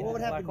wormhole. From What into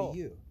would the happen black hole. to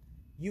you?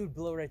 You would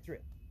blow right through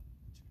it.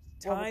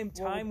 Well, Time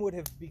well, time would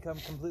have become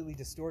completely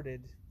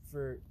distorted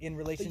in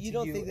relation But to you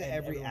don't think and that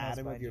every everyone else atom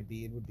of behind your you.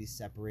 being would be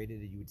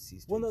separated and you would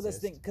cease to Well, no, that's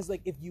the thing. exist? Because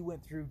like if you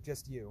went through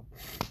just you,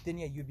 then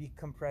yeah, you'd be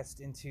compressed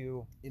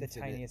into the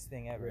Infinite. tiniest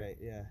thing ever. Right,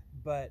 yeah.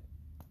 But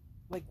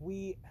like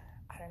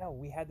I don't know,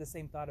 we had the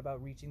same thought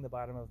about reaching the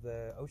bottom of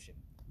the ocean.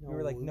 We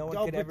were like, no one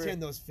don't could ever.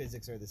 pretend those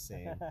physics are the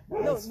same.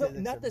 No, Those no,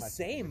 physics not are the much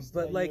same, worse.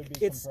 but you like would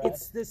be it's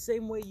compressed. the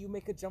same way you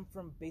make a jump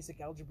from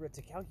basic algebra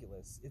to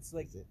calculus. It's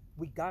like Is it?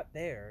 we got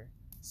there,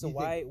 so You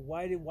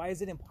why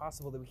is it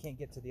impossible that we can't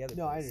get to the other?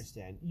 No, I place?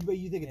 understand. But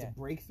you think it's Yeah. a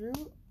breakthrough?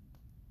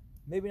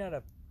 Maybe not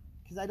a.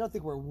 Because I don't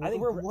think we're I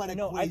think we're br- one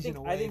no, equation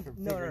away I think from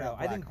no, figuring out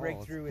I think black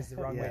holes. breakthrough is the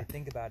wrong way Yeah. to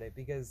think about it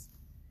because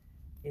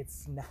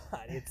it's not.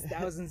 It's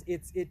thousands.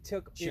 it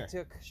took Sure, it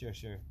took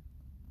sure.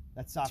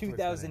 That's software.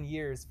 2,000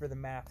 years for the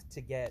math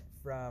to get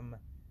from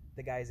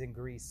the guys in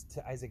Greece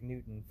to Isaac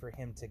Newton for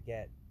him to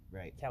get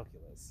Right.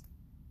 calculus.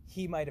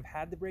 He might have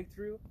had the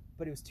breakthrough,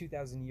 but it was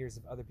 2,000 years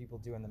of other people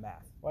doing the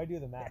math. Why do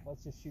the math?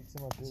 Let's just shoot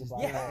someone through the Just-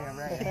 body. yeah,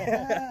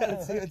 right.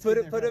 Let's see what's put in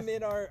it, there put him first.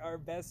 in our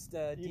best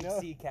deep know-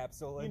 sea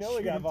capsule. And You know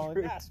we shoot got him through.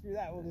 volunteers. Screw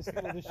that. We'll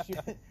just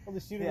shoot. We'll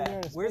just shoot him in there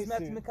in a Where's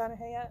spacesuit. Matthew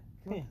McConaughey at?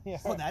 Come on. Yeah.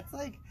 Oh, that's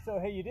like So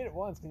hey, you did it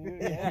once. Can you do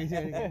it Yeah,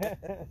 again? you do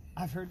it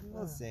I've heard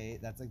people say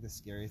that's like the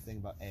scariest thing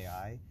about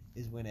AI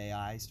is when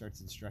AI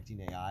starts instructing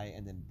AI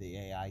and then the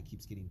AI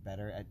keeps getting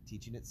better at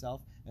teaching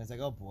itself and it's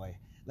like, oh boy,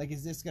 like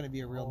is this going to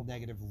be a real Oh.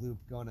 negative loop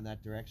going in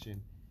that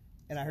direction?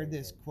 And I heard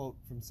this quote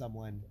from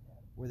someone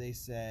where they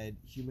said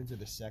humans are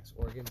the sex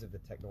organs of the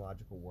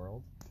technological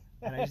world,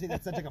 and I just think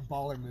that's such like a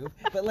baller move.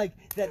 But like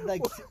that,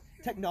 like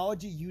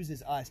technology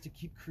uses us to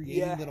keep creating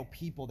Yeah. little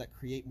people that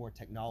create more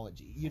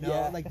technology. You know,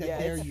 Yeah, like that yeah,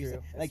 they're that's using,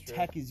 true, that's like true.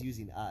 tech is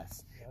using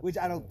us. That's Which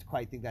I funny. don't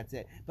quite think that's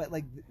it, but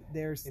like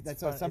there's It's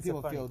that's fun- how some it's a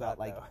people funny feel about thought,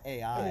 like though. I mean,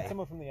 AI,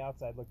 someone from the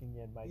outside looking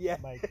in might, Yeah,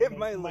 might, it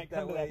might look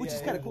come that to way, which is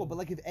yeah, kind of conclusion. cool. But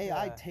like if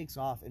AI Yeah. takes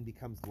off and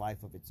becomes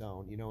life of its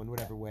own, you know, in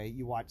whatever way,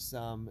 you watch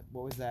some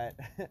what was that,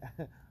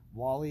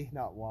 Wally,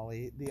 not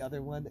Wally, the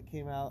other one that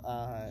came out,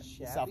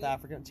 South Chappie?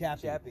 African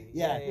Chappie. Chappie.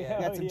 Yeah, Yeah,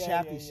 yeah, got some yeah,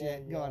 Chappie yeah,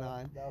 shit yeah, going yeah.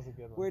 on. That was a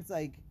good one. Where it's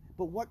like,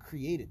 but what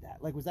created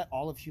that? Like, was that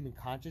all of human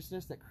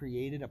consciousness that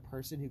created a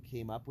person who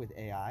came up with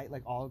AI?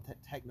 Like all of the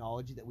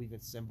technology that we've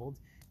assembled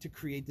to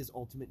create this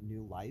ultimate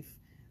new life?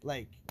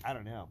 Like, I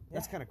don't know.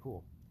 That's Yeah. kind of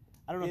cool.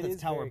 I don't know It if that's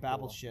is Tower very of Babel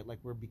cool. shit. Like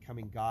we're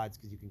becoming gods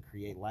because you can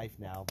create life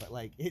now. But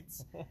like,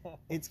 it's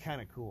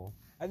kind of cool.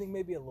 I think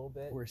maybe a little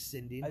bit. We're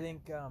ascending. I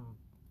think I don't know,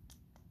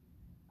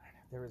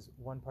 there was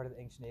one part of the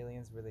Ancient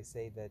Aliens where they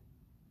say that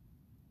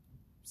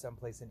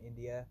someplace in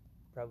India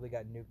probably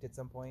got nuked at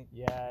some point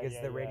yeah, because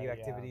yeah, the yeah,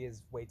 radioactivity yeah.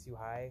 is way too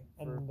high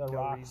for And the no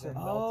rocks reason.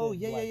 are Oh,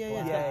 melted, yeah, yeah, like, yeah,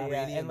 glass. yeah, yeah,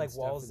 radium and like and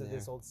stuff walls in of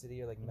this there. old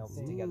city are like melted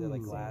Insane together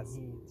like Ooh. glass.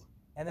 Heat.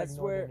 And Like that's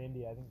where northern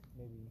India, I think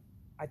maybe.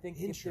 I think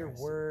if there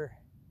Interesting. were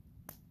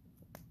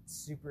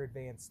super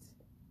advanced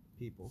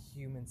People.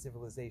 human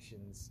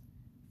civilizations,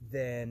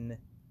 then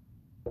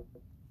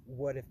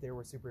what if there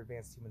were super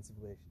advanced human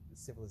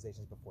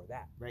civilizations before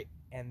that? Right.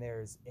 And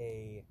there's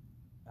a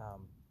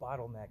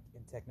bottleneck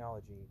in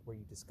technology where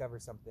you discover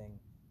something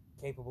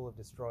capable of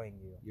destroying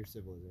you, Your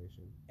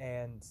civilization.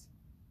 and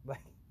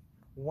like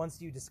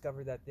once you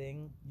discover that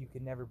thing, you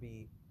can never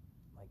be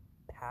like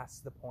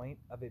past the point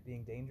of it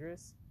being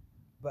dangerous,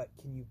 but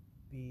can you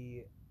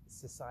be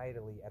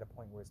societally at a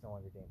point where it's no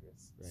longer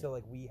dangerous? Right. So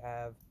like we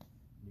have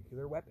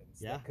nuclear weapons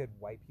Yeah. that could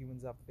wipe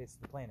humans off the face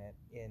of the planet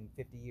in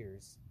 50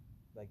 years,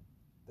 like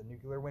the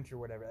nuclear winter,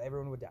 whatever.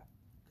 Everyone would die.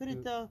 Could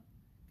it though?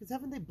 Because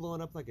haven't they blown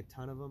up like a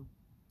ton of them?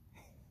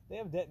 They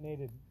have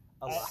detonated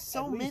A at- lot.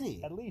 So at least-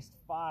 many. At least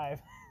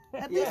 5.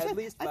 At Yeah, least at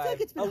least I five. feel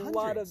like it's been a lot of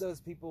hundreds. those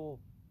people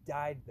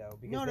died though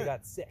because No, they no.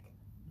 got sick.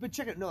 But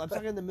check it. No, I'm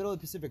talking in the middle of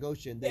the Pacific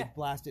Ocean. They Yeah.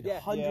 blasted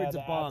Yeah. hundreds Yeah, of the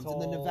bombs in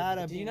the atoll,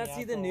 Nevada. Did you not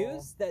see the Atoll.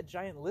 news? That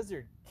giant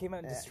lizard came out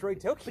and Yeah. destroyed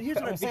Tokyo. But here's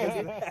what I'm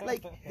saying. Yeah.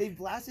 Like they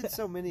blasted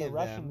so many The of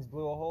Russians them.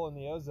 blew a hole in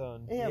the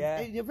ozone. Yeah,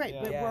 Yeah. you're right.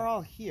 But Yeah. we're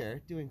all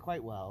here doing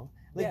quite well.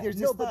 Like Yeah. there's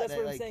no, this but thought that's that,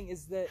 what I'm like, saying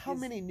is that how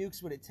is- many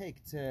nukes would it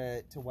take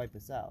to wipe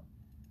us out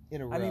in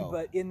a row? I mean,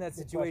 but in that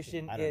Good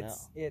situation, question. I don't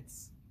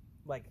it's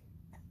like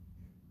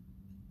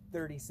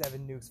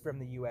 37 nukes from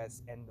the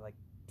U.S. and like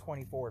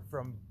 24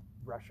 from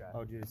Russia.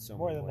 oh, dude, it's so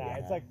More many than that.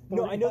 It's that. like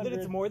No, I know that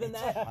it's 300. more than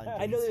that.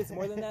 I know that it's more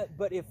hundreds. than that.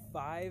 But if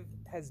 5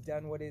 has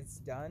done what it's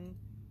done,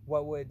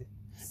 what would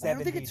 70 I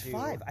don't think it's do?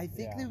 5. I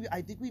think Yeah.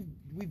 I think we've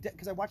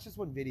because I watched this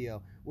one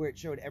video where it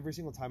showed every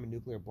single time a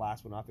nuclear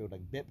blast went off, it would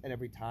like bip, and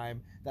every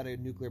time that a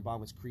nuclear bomb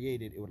was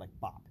created, it would like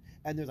bop.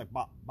 And there's like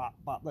bop, bop,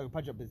 bop, like a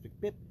punch up this big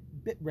bip,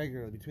 bip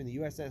regularly between the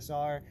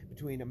USSR,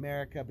 between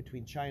America,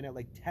 between China,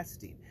 like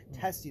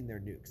testing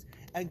their nukes.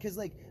 And because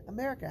like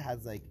America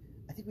has like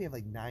I think we have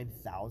like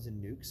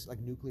 9,000 nukes,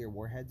 like nuclear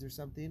warheads or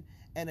something,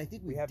 and I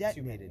think We we've have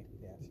detonated.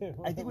 too many.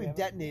 Yeah. I think we've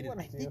detonated. One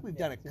or I two. think we've Yeah,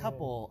 done a too many.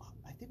 couple.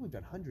 I think we've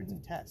done hundreds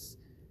of tests.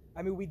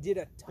 I mean, we did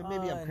a But ton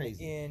maybe I'm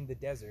crazy. in the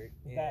desert.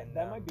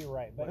 That might be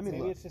right, but Let me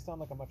maybe look. it's just on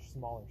like a much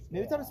smaller scale.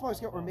 Maybe it's on a smaller I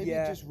scale, don't or know. maybe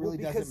it just really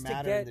because doesn't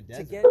matter in the To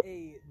desert. get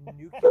a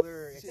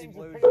nuclear Things are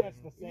explosion. pretty much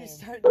the You just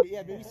same. start,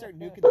 yeah, maybe start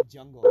nuking the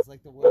jungles,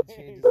 like the world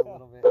changes a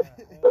little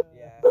bit.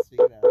 Yeah.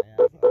 Speaking of,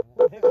 yeah.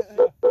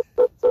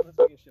 Let's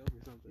make a show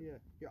or something. Yeah.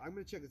 Here, I'm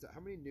gonna check this out. How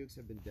many nukes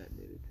have been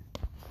detonated?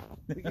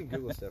 We can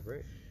Google stuff,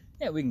 right?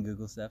 Yeah, we can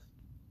Google stuff.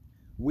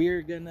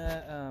 We're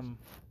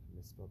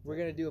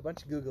gonna do a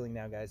bunch of Googling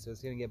now, guys, so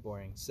it's gonna get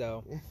boring.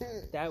 So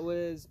that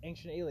was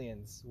Ancient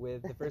Aliens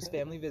with the first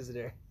family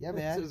visitor. Yeah,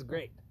 man. This was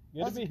great.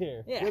 Good to be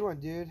here. Yeah. Good one,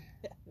 dude.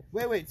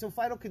 Wait. So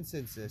final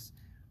consensus,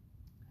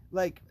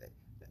 like,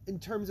 in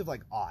terms of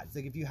like odds,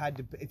 like if you had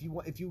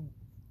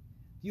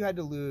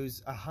to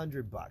lose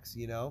 $100,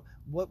 you know,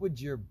 what would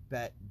your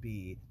bet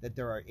be that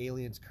there are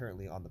aliens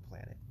currently on the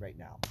planet right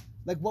now?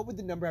 Like, what would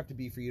the number have to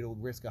be for you to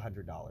risk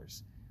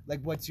 $100?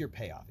 Like, what's your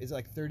payoff? Is it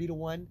like 30 to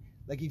 1?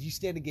 Like, if you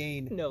stand to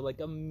gain, No, like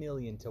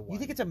 1,000,000 to 1. you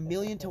think it's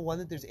 1,000,000 to 1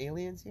 that there's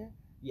aliens here?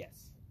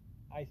 Yes.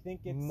 I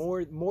think it's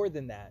More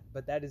than that,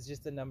 but that is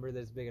just a number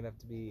that's big enough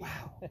to be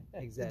Wow.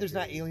 exaggerated. There's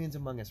not aliens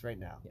among us right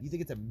now. Yes. You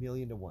think it's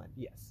 1,000,000 to 1?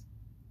 Yes.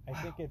 I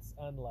think it's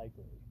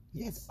unlikely.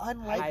 You think it's Highly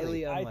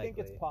unlikely, I unlikely.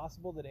 think it's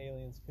possible that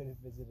aliens could have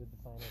visited the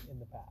planet in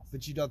the past.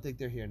 but you don't think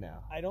they're here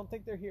now? I don't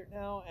think they're here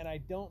now, and I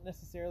don't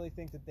necessarily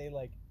think that they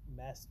like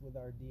messed with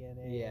our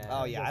DNA. Yeah. and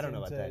Oh, yeah, turned I us don't know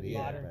about into that either,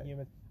 Modern but-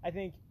 humans. I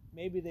think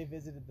maybe they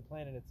visited the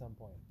planet at some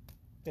point.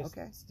 'Cause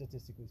Okay.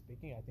 statistically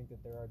speaking, I think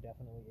that there are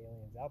definitely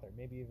aliens out there,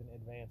 maybe even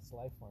advanced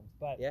life forms.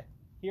 But Yeah.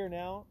 here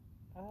now,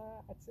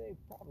 I'd say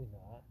probably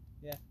not.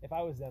 Yeah. If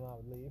I was them, I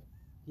would leave.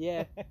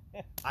 Yeah.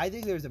 I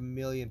think there's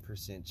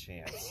 1,000,000%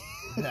 chance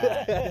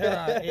that there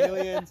are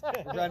aliens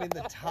running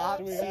the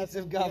top We have seats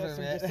of some- we have some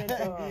government.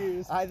 dissenting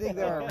views. I think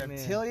there are Oh, man.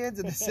 reptilians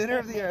in the center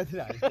of the earth.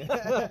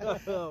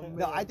 Oh, No,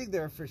 man. I think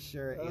there are for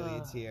sure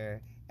aliens Ah.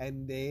 here,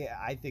 and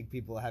I think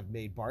people have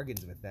made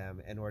bargains with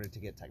them in order to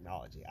get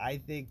technology. I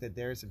think that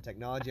there is some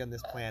technology on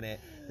this planet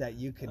that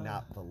you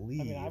cannot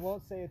believe. I mean, I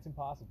won't say it's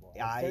impossible.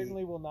 I I-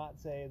 certainly will not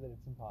say that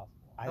it's impossible.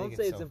 I think don't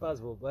say it's so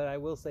impossible, but I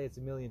will say it's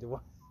 1,000,000 to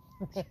 1.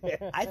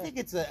 I think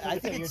it's a. I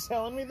think You're it's.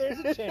 telling me there's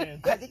a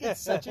chance. I think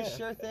it's such a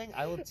sure thing.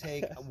 I will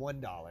take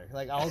 $1.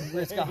 Like I'll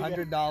risk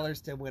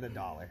 $100 to win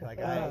 $1. Like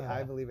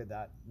I believe it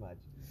that much.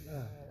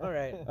 All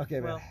right.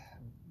 Okay, Well, man.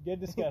 Good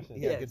discussion.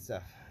 Yeah, Yes. good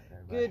stuff.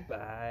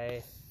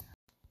 goodbye.